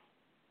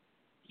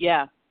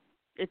 Yeah,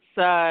 it's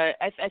I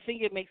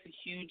think it makes a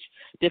huge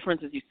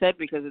difference, as you said,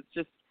 because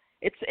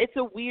it's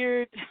a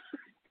weird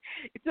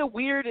it's a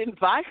weird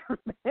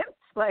environment.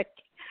 Like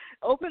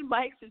open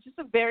mics is just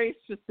a very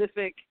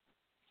specific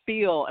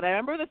feel. And I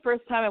remember the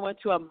first time I went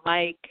to a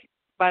mic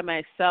by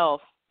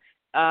myself.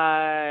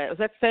 It was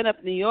at Stand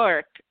Up New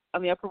York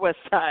on the Upper West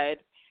Side.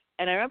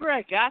 And I remember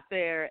I got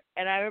there,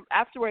 and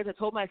afterwards I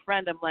told my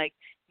friend, I'm like,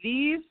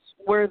 these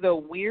were the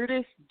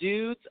weirdest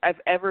dudes I've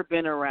ever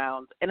been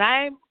around. And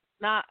I've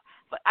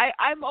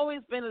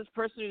always been this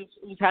person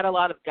who's had a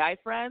lot of guy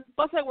friends.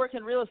 Plus I work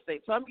in real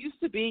estate, so I'm used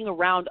to being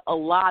around a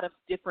lot of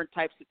different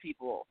types of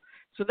people.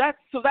 So that's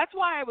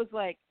why I was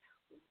like,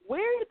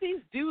 where did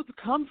these dudes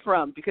come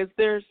from? Because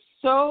they're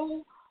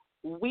so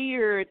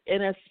weird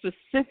in a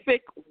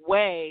specific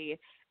way,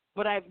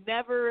 but I've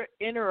never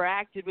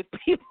interacted with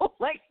people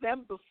like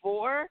them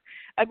before.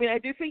 I mean, I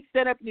do think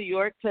Stand Up New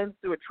York tends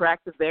to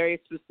attract a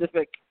very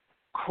specific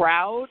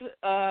crowd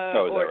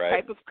or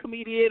type of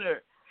comedian.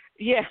 Or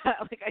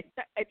like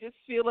I just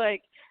feel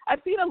like I've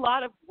seen a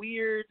lot of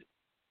weird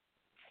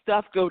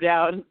stuff go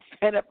down in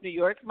Stand Up New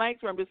York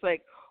mics where I'm just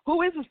like,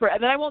 who is this person?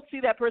 And then I won't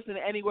see that person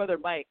at any other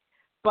mic.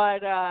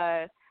 But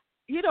the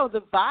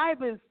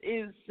vibe is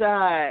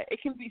it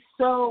can be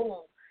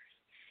so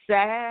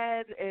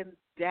sad and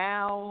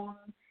down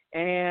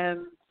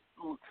and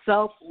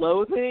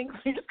self-loathing.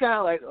 You're just kind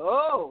of like,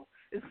 oh,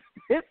 is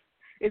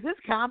this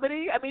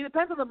comedy? I mean, it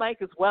depends on the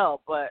mic as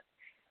well, but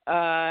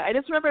I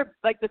just remember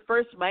like the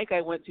first mic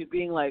I went to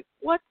being like,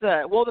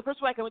 the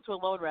first mic I went to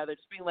alone rather,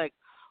 just being like,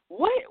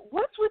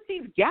 what's with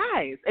these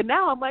guys? And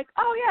now I'm like,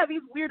 oh yeah,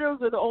 these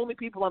weirdos are the only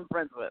people I'm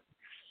friends with.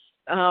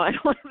 I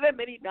don't have that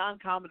many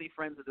non-comedy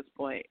friends at this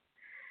point.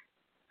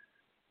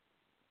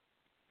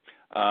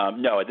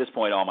 No, at this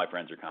point, all my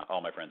friends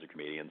are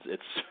comedians.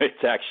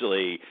 It's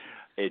actually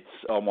it's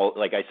almost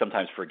like I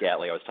sometimes forget.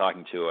 Like I was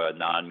talking to a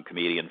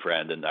non-comedian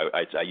friend, and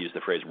I used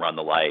the phrase "run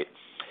the light,"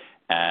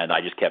 and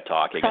I just kept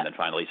talking, and then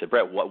finally he said,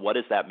 "Brett, what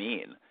does that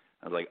mean?"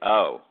 I was like,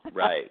 "Oh,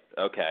 right,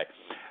 okay."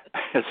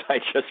 I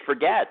just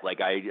forget. Like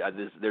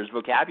there's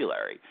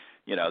vocabulary.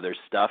 There's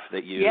stuff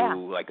that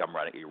like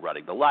you're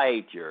running the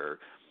light.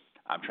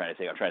 I'm trying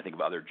to think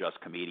of other just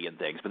comedian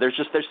things, but there's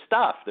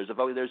stuff. There's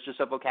just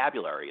a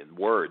vocabulary and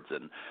words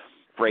and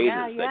phrases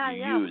that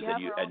you use,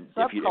 and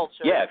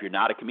if you're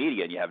not a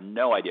comedian, you have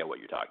no idea what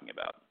you're talking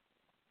about.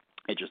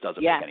 It just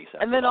doesn't make any sense.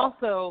 And then at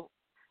all.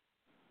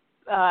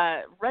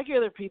 Also,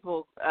 regular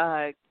people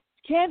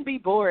can be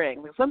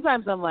boring.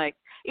 Sometimes I'm like,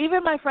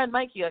 even my friend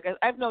Mikey, like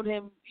I've known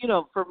him,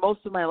 for most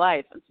of my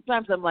life, and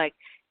sometimes I'm like,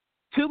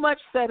 too much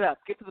setup.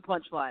 Get to the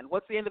punchline.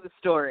 What's the end of the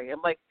story?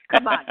 I'm like,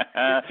 come on,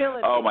 you're killing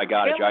me. Oh my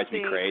God, it drives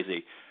me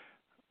crazy.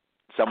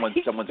 Someone's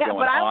going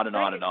on and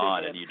on and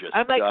on, and you just,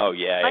 I'm like, oh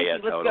yeah, Mikey, yeah,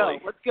 totally.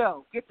 Let's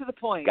go. Get to the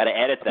point. Got to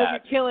edit that.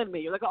 You're killing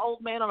me. You're like an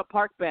old man on a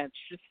park bench.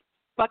 Just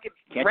fucking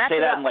can't wrap say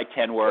it that up. in like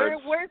 10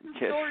 words. Where's the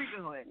story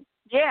going?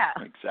 Yeah.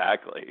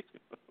 Exactly.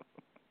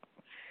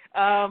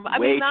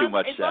 Way too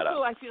much setup.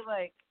 Also, I feel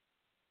like,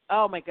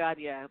 oh my God,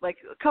 yeah. Like,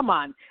 come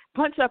on,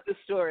 punch up the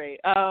story.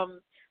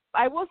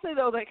 I will say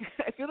though, like,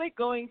 I feel like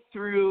going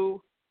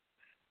through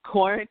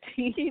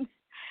quarantine,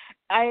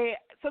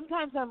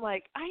 sometimes I'm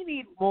like, I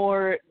need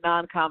more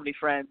non-comedy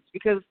friends,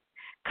 because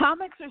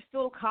comics are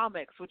still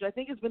comics, which I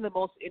think has been the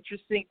most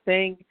interesting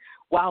thing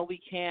while we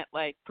can't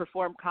like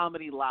perform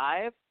comedy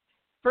live.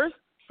 First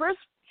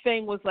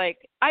thing was like,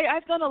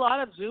 I've done a lot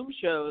of Zoom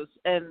shows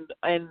and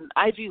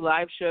IG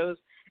live shows,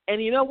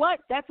 and you know what?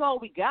 That's all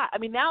we got. I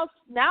mean, now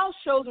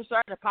shows are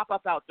starting to pop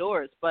up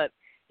outdoors, but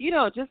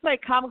just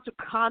like comics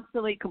are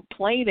constantly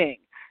complaining.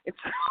 It's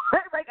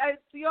like I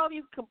see all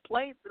these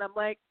complaints, and I'm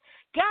like,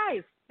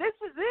 guys, this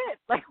is it.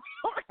 Like, we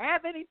don't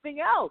have anything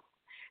else.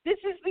 This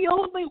is the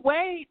only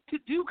way to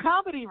do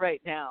comedy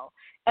right now.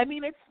 I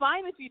mean, it's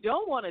fine if you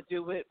don't want to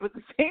do it, but at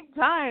the same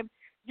time,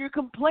 you're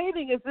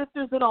complaining as if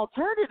there's an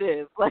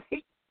alternative. Like,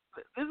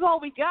 this is all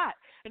we got.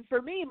 And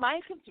for me,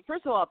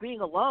 first of all,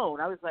 being alone,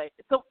 I was like,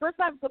 so first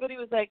time somebody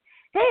was like,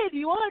 hey, do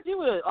you want to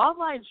do an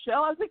online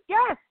show? I was like,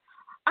 yes.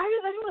 I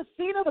just want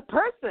to see another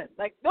person.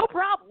 Like, no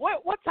problem.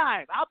 What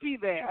time? I'll be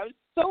there. I was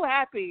so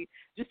happy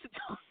just to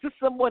talk to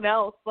someone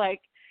else, like,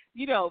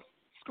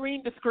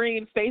 screen to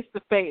screen, face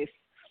to face.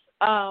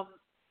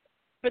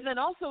 But then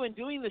also in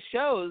doing the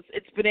shows,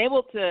 it's been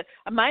able to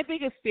 – my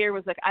biggest fear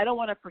was, like, I don't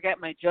want to forget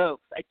my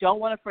jokes. I don't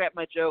want to forget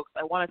my jokes.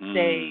 I want to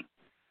stay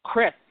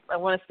crisp. I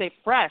want to stay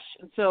fresh.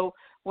 And so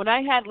when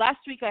last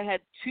week I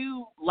had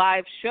 2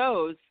 live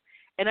shows,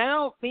 and I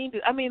don't mean to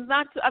 – I mean,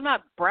 I'm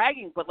not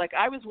bragging, but, like,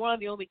 I was one of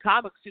the only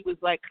comics who was,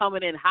 like,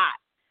 coming in hot.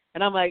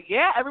 And I'm like,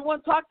 yeah,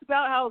 everyone talks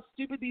about how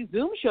stupid these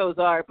Zoom shows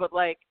are, but,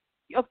 like,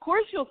 of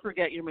course you'll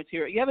forget your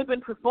material. You haven't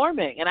been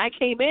performing. And I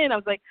came in, I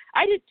was like,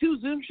 I did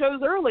 2 Zoom shows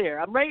earlier.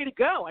 I'm ready to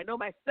go. I know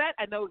my set.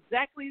 I know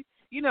exactly,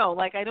 I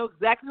know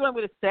exactly what I'm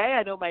going to say.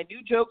 I know my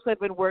new jokes I've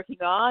been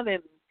working on.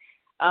 And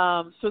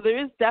so there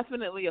is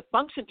definitely a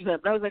function to them.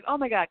 But I was like, oh,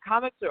 my God,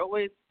 comics are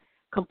always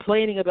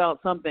complaining about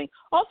something.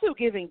 Also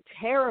giving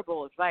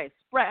terrible advice.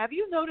 Brett, have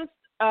you noticed,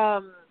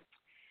 I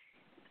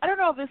don't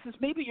know if this is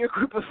maybe your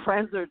group of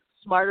friends are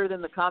smarter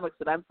than the comics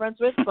that I'm friends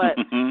with, but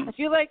I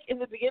feel like in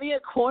the beginning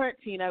of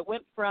quarantine, I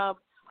went from,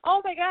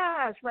 oh my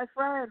gosh, my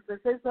friends, they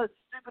say such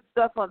stupid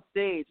stuff on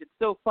stage, it's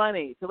so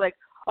funny, to like,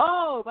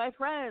 oh, my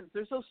friends,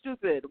 they're so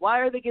stupid. Why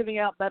are they giving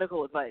out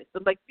medical advice?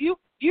 I'm like, you're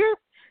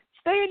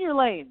stay in your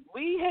lane.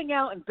 We hang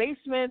out in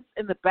basements,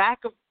 in the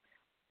back of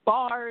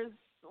bars.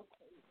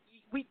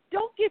 We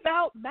don't give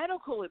out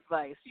medical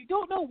advice. You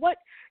don't know what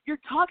you're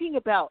talking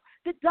about.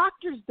 The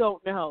doctors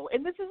don't know.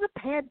 And this is a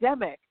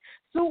pandemic.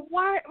 So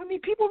why – I mean,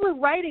 people were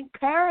writing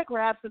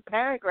paragraphs and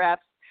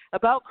paragraphs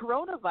about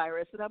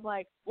coronavirus. And I'm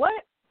like,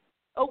 what?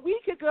 A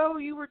week ago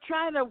you were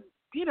trying to,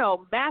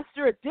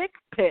 master a dick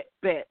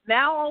bit.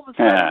 Now all of a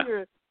sudden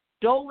you're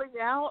doling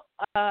out,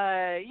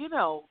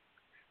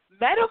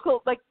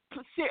 medical – like,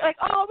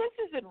 oh,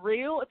 this isn't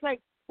real. It's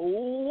like,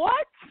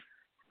 what?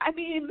 I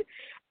mean –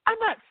 I'm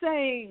not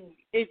saying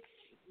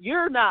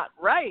you're not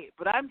right,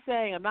 but I'm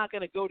saying I'm not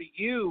going to go to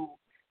you,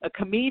 a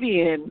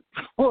comedian,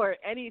 for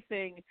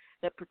anything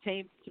that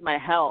pertains to my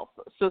health.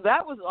 So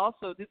that was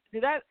also did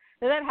that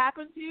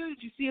happen to you?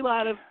 Did you see a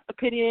lot of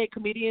opinionated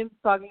comedians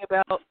talking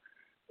about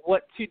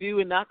what to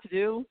do and not to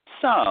do?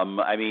 Some.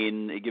 I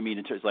mean,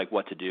 in terms of like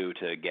what to do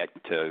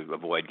to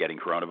avoid getting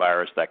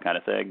coronavirus, that kind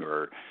of thing,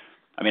 or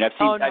I mean, I've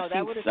seen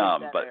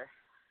some, but.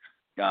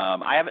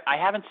 I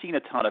haven't seen a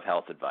ton of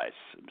health advice,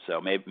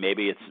 so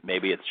maybe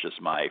it's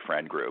just my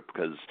friend group,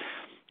 because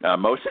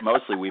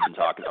mostly we've been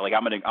talking, like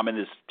I'm in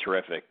this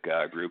terrific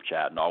group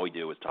chat, and all we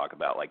do is talk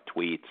about like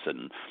tweets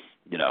and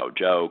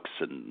jokes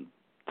and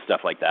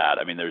stuff like that.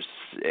 I mean, there's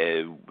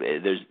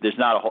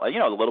not a whole,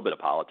 a little bit of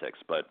politics,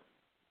 but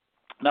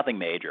nothing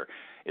major.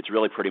 It's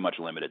really pretty much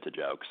limited to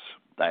jokes.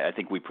 I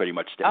think we pretty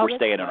much we're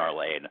staying in our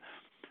lane.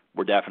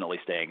 We're definitely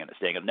staying in.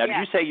 Now, did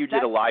you say you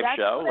did a live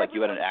show, like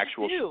you had an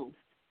actual?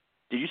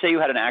 Did you say you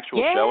had an actual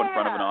show in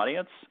front of an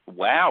audience?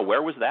 Wow,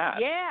 where was that?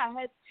 Yeah,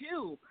 I had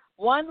two.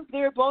 One, they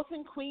were both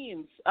in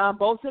Queens,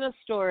 both in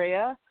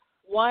Astoria.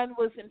 One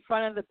was in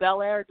front of the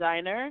Bel Air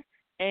Diner,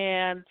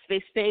 and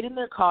they stayed in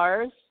their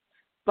cars.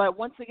 But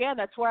once again,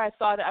 that's where I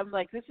thought, I'm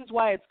like, this is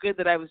why it's good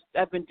that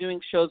I've been doing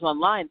shows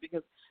online,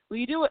 because when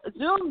you do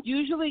Zoom,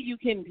 usually you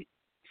can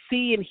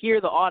see and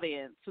hear the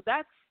audience. So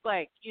that's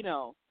like,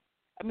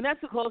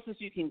 that's the closest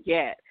you can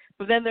get.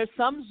 But then there's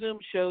some Zoom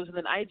shows and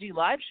then IG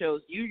Live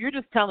shows, you're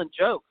just telling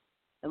jokes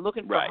and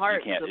looking for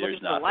hearts and looking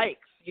for likes.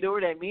 You know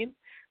what I mean?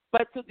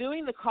 But so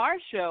doing the car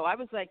show, I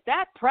was like,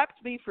 that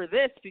prepped me for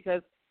this,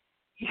 because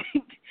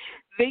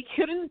they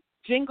couldn't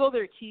jingle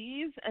their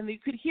keys, and you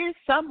could hear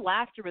some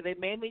laughter, but they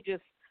mainly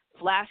just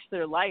flashed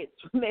their lights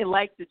when they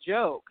liked the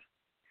joke.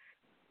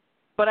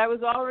 But I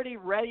was already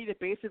ready to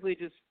basically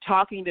just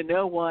talking to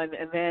no one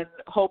and then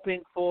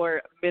hoping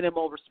for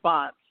minimal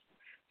response.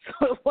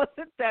 So it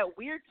wasn't that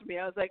weird to me.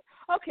 I was like,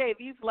 okay,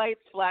 these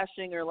lights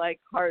flashing are like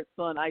hearts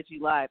on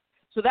IG Live.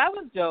 So that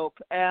was dope.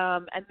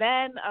 And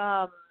then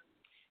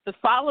the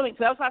following,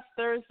 so that was last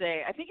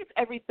Thursday. I think it's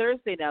every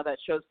Thursday now that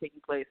show's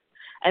taking place.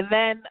 And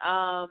then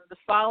the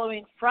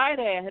following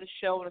Friday, I had a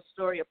show in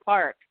Astoria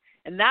Park.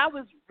 And that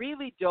was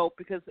really dope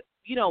because,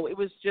 it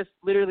was just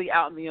literally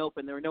out in the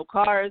open. There were no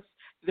cars.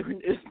 There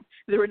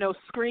were no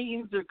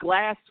screens or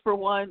glass for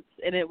once.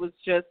 And it was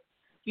just,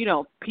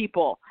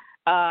 people.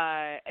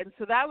 And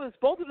so that was,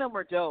 both of them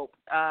were dope.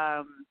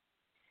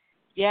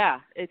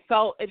 It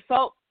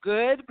felt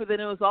good, but then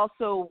it was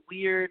also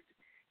weird.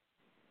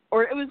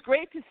 Or it was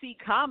great to see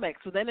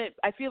comics. So then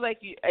I feel like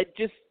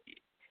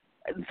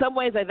in some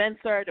ways I then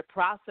started to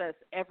process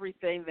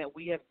everything that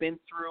we have been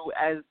through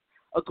as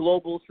a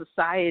global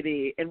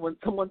society. And when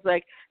someone's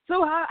like,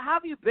 so how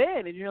have you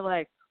been? And you're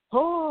like,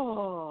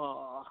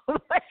 oh,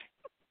 like,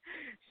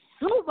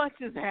 so much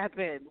has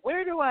happened.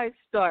 Where do I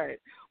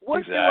start?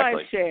 What do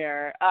I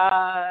share?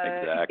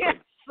 Exactly.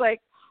 It's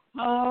like,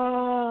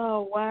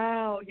 oh,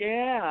 wow,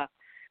 yeah.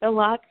 A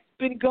lot's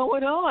been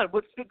going on.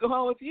 What's been going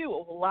on with you?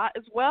 A lot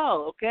as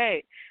well.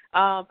 Okay.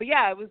 But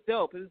yeah, it was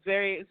dope. It was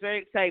very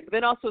exciting. But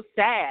then also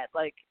sad,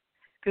 like,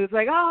 because it's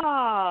like,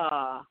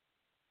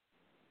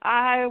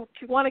 I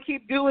want to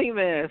keep doing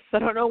this. I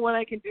don't know when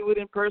I can do it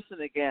in person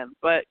again.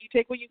 But you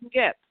take what you can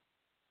get.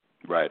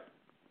 Right.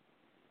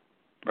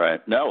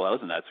 No,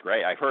 listen, that's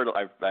great. I've heard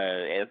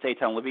it's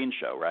Eitan Levine's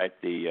show, right?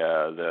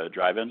 The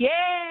drive-in.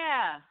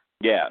 Yeah.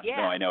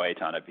 No, I know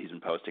Eitan. He's been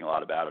posting a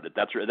lot about it.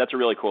 That's a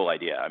really cool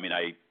idea. I mean,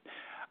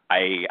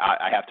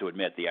 I have to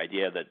admit, the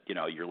idea that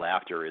your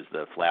laughter is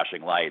the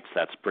flashing lights,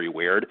 that's pretty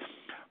weird.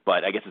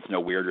 But I guess it's no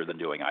weirder than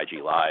doing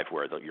IG Live,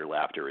 where your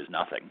laughter is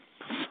nothing.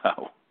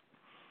 So.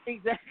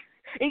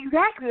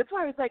 Exactly. That's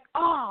why I was like,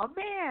 oh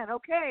man,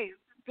 okay,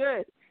 this is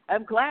good.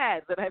 I'm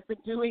glad that I've been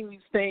doing these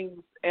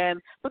things,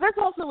 but that's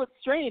also what's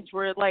strange,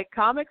 where like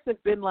comics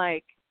have been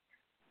like,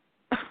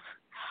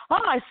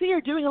 I see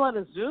you're doing a lot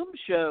of Zoom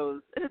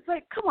shows, and it's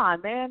like, come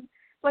on, man,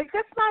 like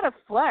that's not a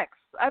flex.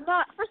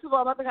 First of all,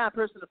 I'm not the kind of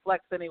person to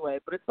flex anyway,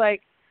 but it's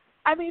like,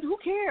 I mean, who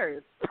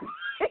cares?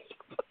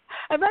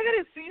 I'm not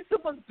gonna see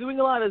someone doing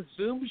a lot of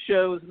Zoom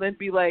shows and then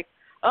be like,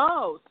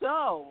 oh,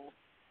 so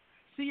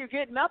you're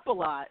getting up a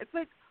lot. It's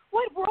like,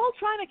 what? We're all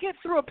trying to get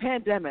through a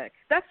pandemic.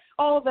 That's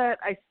all that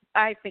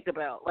I think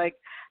about. Like,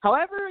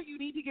 however you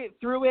need to get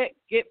through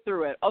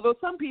it. Although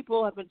some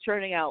people have been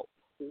churning out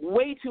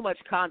way too much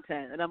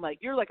content, and I'm like,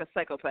 you're like a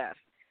psychopath.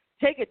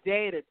 Take a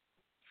day to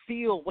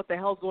feel what the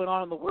hell's going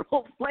on in the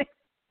world. Like,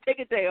 take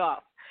a day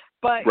off.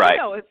 But,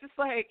 it's just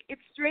like,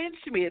 it's strange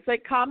to me. It's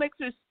like comics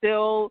are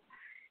still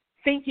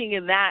thinking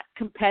in that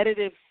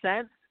competitive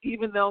sense,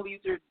 even though these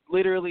are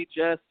literally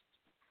just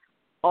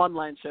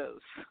online shows.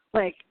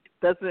 Like,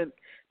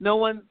 no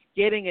one's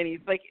getting any,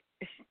 like,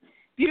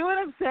 do you know what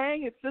I'm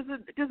saying?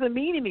 It doesn't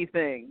mean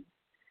anything.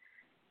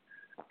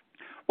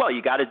 Well,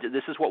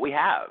 this is what we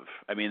have.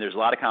 I mean, there's a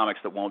lot of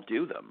comics that won't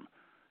do them.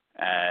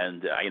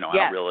 And, I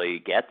don't really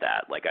get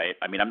that. Like,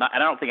 I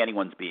don't think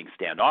anyone's being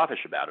standoffish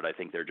about it. I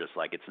think they're just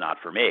like, it's not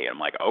for me. I'm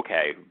like,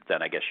 okay,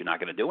 then I guess you're not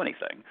going to do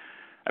anything.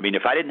 I mean,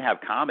 if I didn't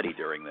have comedy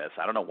during this,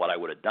 I don't know what I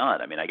would have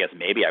done. I mean, I guess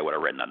maybe I would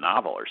have written a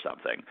novel or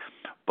something.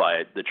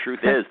 But the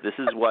truth is, this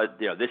is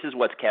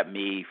what's kept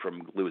me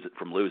from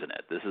losing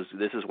it. This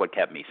is what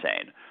kept me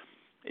sane,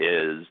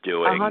 is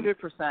doing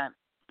 100%.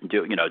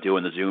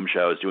 Doing the Zoom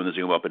shows, doing the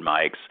Zoom open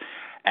mics,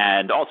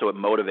 and also it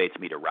motivates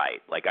me to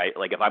write. Like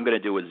if I'm going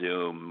to do a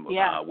Zoom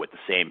with the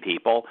same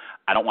people,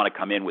 I don't want to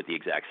come in with the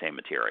exact same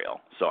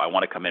material. So I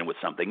want to come in with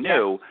something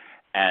new,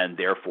 and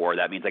therefore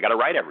that means I got to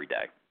write every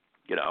day.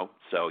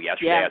 So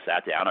yesterday I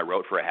sat down, I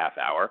wrote for a half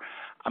hour.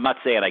 I'm not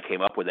saying I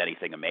came up with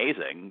anything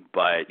amazing,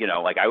 but,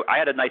 like I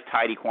had a nice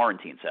tidy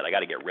quarantine set. I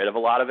got to get rid of a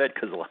lot of it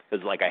because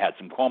like I had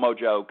some Cuomo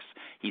jokes.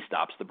 He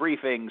stops the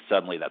briefing.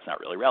 Suddenly that's not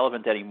really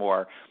relevant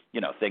anymore,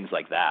 things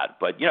like that.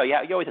 But, you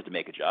always have to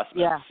make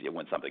adjustments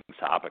when something's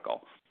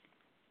topical.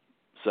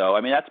 So,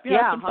 I mean, that's been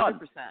fun.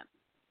 100%.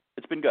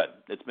 It's been good.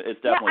 It's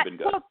definitely been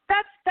good. Well,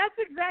 that's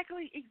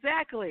exactly.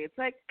 It's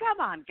like, come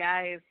on,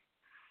 guys.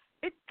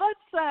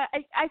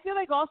 I feel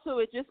like also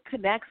it just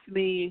connects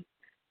me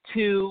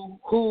to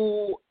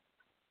who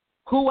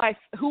I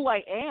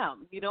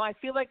am. You know, I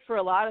feel like for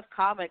a lot of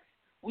comics,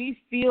 we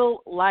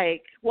feel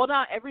like, well,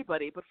 not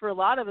everybody, but for a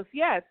lot of us,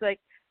 yeah, it's like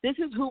this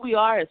is who we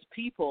are as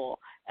people.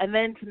 And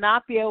then to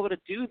not be able to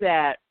do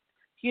that,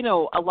 you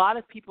know, a lot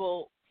of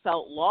people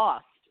felt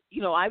lost.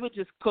 You know, I would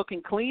just cook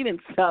and clean and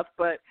stuff,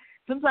 but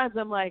sometimes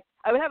I'm like,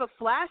 I would have a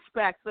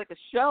flashback to like a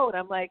show, and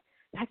I'm like,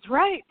 that's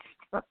right,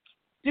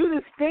 do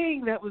this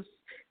thing that was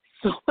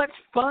so much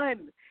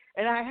fun,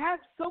 and I have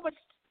so much,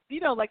 you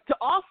know, like to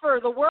offer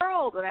the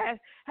world, and I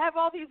have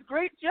all these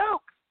great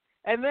jokes,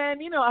 and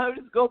then, you know, I would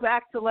just go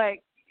back to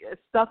like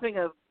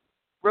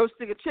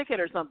roasting a chicken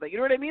or something, you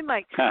know what I mean?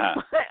 Like,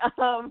 and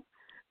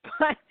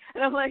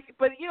I'm like,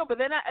 but you know, but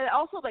then I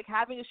also like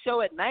having a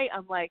show at night.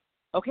 I'm like,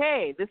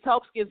 okay, this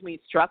helps give me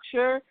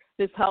structure.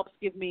 This helps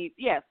give me,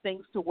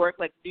 things to work,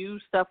 like new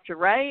stuff to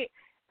write,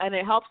 and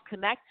it helps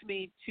connect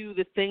me to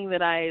the thing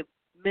that I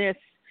miss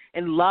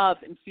and love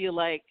and feel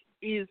like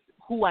is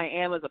who I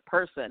am as a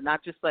person.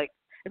 Not just like,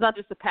 it's not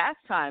just a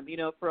pastime, you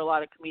know, for a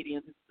lot of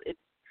comedians.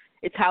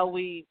 It's how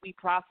we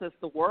process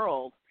the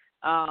world.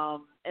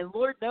 And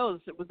Lord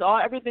knows, with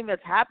everything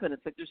that's happened,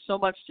 it's like there's so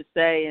much to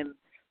say and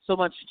so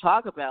much to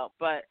talk about.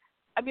 But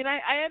I mean,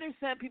 I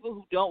understand people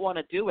who don't want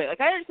to do it.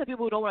 Like, I understand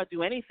people who don't want to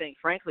do anything,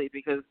 frankly,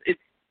 because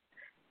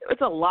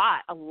it's a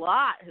lot. A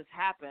lot has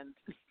happened.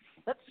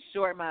 That's a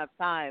short amount of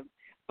time.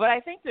 But I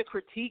think to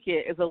critique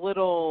it is a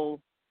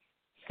little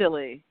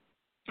silly.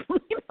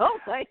 You know,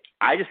 like,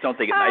 I just don't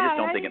think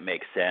it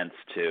makes sense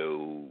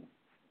to,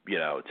 you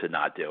know, to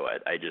not do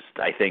it.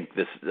 I think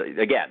this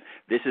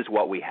is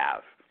what we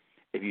have.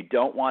 If you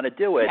don't want to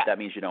do it, that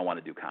means you don't want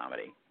to do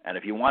comedy. And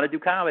if you want to do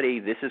comedy,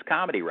 this is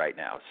comedy right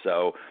now.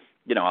 So,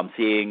 you know, I'm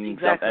seeing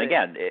something. And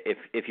again,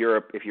 if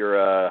you're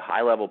a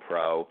high level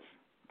pro,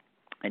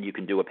 and you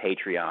can do a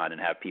Patreon and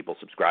have people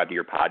subscribe to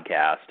your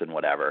podcast and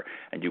whatever,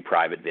 and do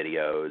private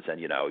videos, and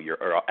you know you're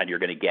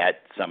going to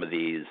get some of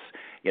these,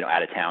 you know,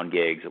 out of town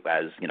gigs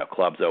as, you know,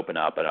 clubs open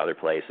up and other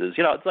places.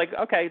 You know, it's like,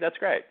 okay, that's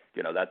great.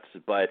 You know,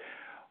 but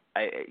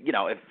you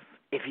know,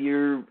 if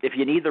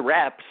you need the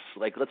reps,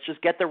 like, let's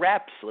just get the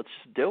reps. Let's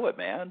just do it,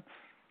 man.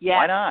 Yeah.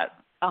 Why not?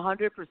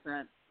 100%.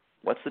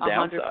 What's the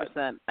downside?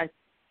 100%.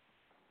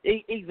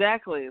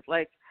 Exactly.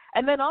 Like,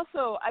 and then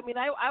also, I mean,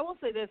 I will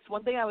say this.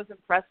 One thing I was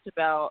impressed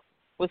about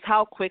was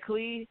how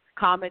quickly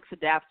comics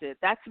adapted.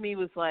 That to me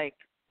was like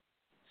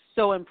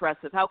so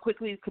impressive. How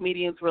quickly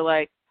comedians were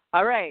like,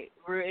 all right,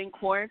 we're in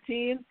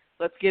quarantine,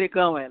 let's get it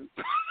going.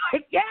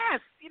 Like, yes,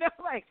 you know,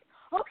 like,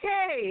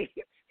 okay,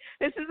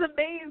 this is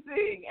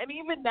amazing. And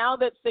even now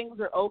that things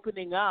are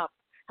opening up,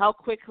 how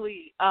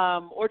quickly,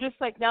 or just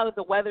like now that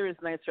the weather is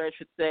nicer, I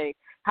should say,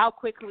 how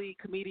quickly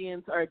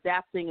comedians are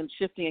adapting and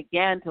shifting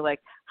again to like,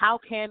 how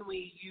can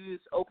we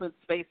use open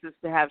spaces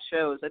to have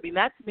shows? I mean,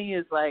 that to me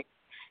is like,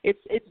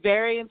 it's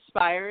very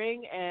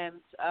inspiring, and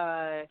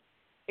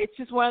it's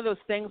just one of those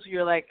things where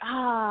you're like,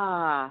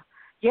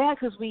 yeah,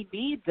 because we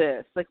need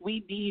this. Like,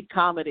 we need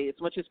comedy.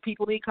 As much as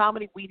people need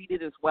comedy, we need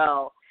it as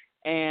well.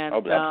 And,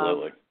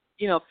 absolutely.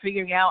 You know,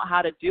 figuring out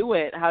how to do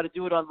it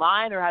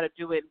online or how to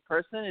do it in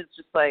person is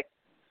just like,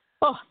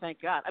 oh,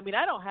 thank God. I mean,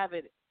 I don't have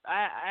it.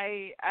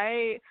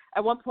 I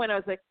at one point I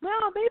was like, no,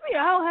 maybe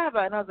I'll have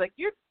it. And I was like,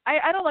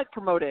 I don't like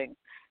promoting.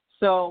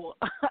 So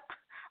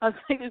I was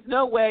like, there's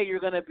no way you're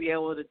going to be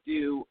able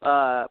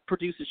to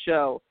produce a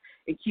show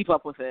and keep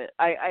up with it.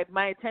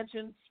 My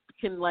attention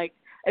can, like,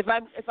 if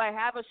I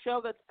have a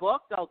show that's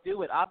booked, I'll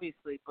do it,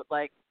 obviously. But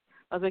like,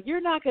 I was like,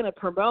 you're not going to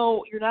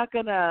promote. You're not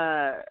going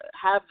to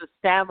have the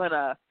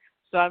stamina.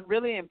 So I'm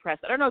really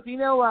impressed. I don't know. Do you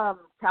know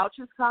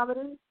Couch's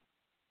comedy?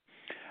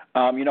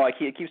 You know,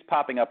 it keeps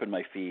popping up in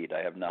my feed.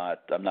 I'm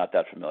not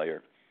that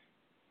familiar.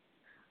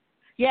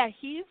 Yeah,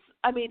 he's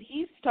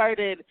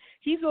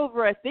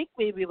over, I think,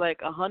 maybe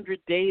like 100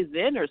 days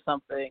in or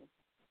something.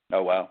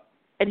 Oh, wow.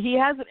 And he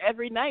has it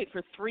every night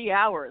for 3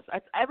 hours.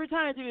 Every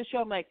time I do a show,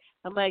 I'm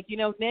like, you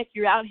know, Nick,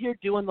 you're out here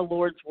doing the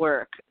Lord's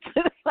work.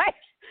 Like,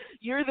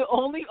 you're the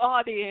only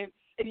audience,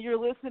 and you're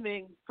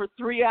listening for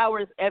 3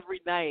 hours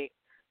every night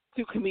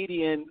to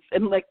comedians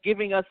and like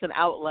giving us an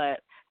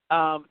outlet.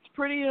 It's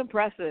pretty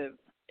impressive.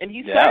 And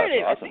he started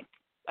it, awesome.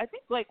 I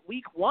think like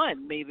week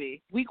 1,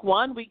 maybe. Week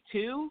 1, week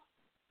 2.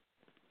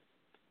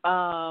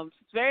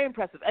 It's very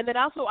impressive. And then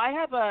also I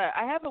have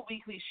a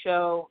weekly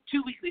show,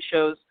 2 weekly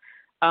shows,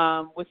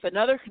 with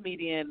another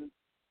comedian,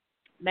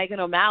 Megan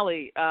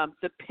O'Malley.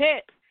 The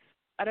Pit,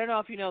 I don't know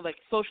if you know, like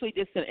Socially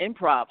Distant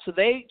Improv. So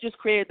they just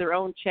created their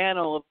own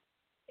channel of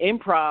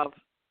improv,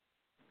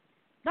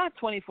 not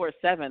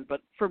 24/7,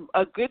 but for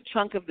a good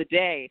chunk of the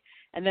day.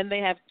 And then they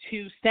have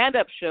 2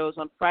 stand-up shows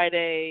on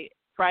Fridays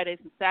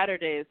and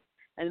Saturdays.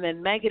 And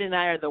then Megan and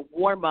I are the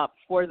warm-up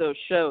for those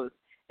shows.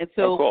 And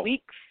so cool.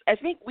 I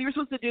think we were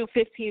supposed to do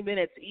 15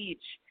 minutes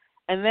each.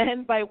 And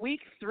then by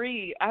week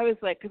 3, I was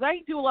like, because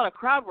I do a lot of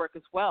crowd work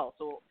as well.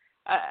 So,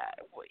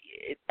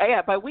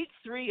 by week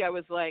 3, I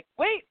was like,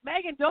 wait,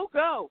 Megan, don't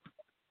go.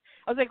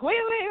 I was like,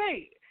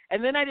 wait.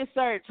 And then I just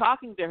started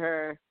talking to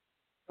her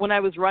when I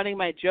was running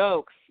my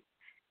jokes.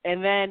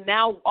 And then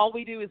now all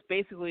we do is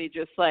basically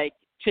just like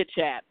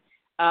chit-chat.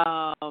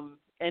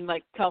 and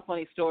like tell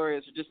funny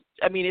stories.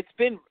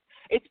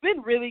 It's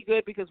been really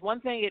good because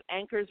one thing, it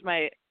anchors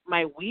my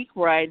week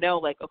where I know,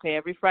 like, okay,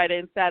 every Friday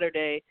and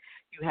Saturday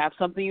you have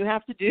something you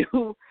have to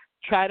do.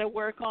 Try to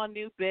work on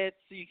new bits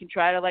so you can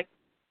try to like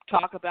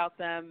talk about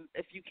them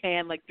if you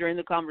can, like during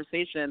the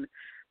conversation.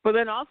 But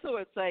then also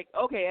it's like,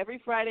 okay, every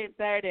Friday and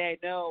Saturday I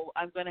know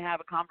I'm going to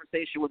have a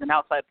conversation with an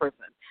outside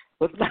person,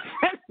 with my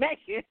friend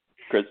Megan.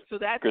 So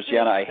that's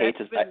Christiana, I hate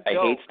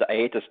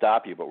to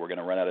stop you, but we're going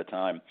to run out of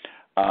time.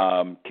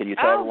 Can you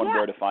tell everyone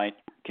where to find?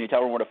 Can you tell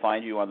everyone where to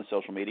find you on the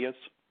social medias?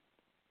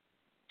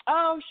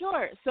 Oh,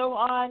 sure. So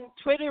on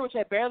Twitter, which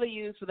I barely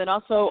use, but then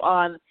also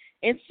on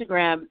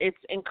Instagram, it's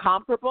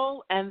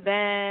Incomparable, and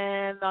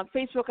then on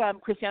Facebook, I'm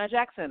Christiana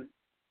Jackson.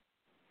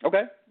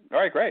 Okay. All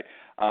right, great.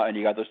 And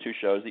you got those two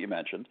shows that you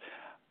mentioned.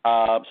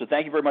 So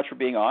thank you very much for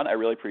being on. I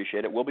really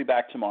appreciate it. We'll be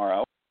back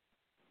tomorrow.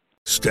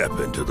 Step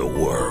into the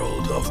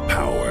world of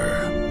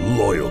power,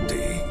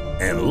 loyalty,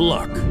 and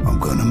luck. I'm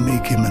going to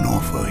make him an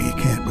offer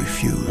he can't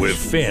refuse. With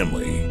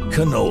family,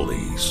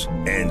 cannolis,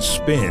 and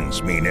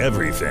spins mean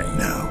everything.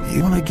 Now,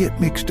 you want to get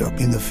mixed up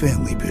in the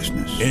family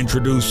business.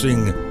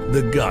 Introducing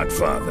The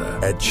Godfather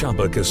at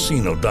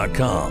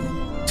ChumbaCasino.com.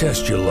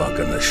 Test your luck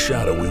in the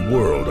shadowy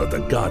world of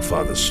The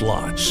Godfather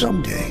slot.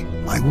 Someday,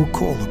 I will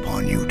call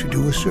upon you to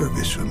do a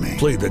service for me.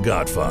 Play The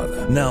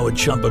Godfather now at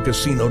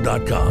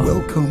ChumbaCasino.com.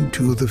 Welcome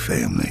to the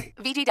family.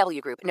 VGW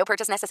Group. No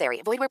purchase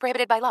necessary. Void where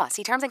prohibited by law.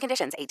 See terms and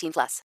conditions.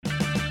 18+.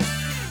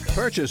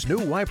 Purchase new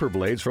wiper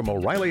blades from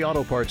O'Reilly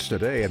Auto Parts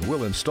today and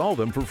we'll install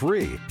them for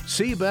free.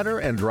 See better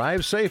and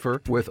drive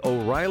safer with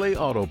O'Reilly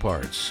Auto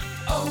Parts.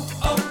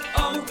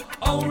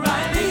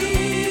 O'Reilly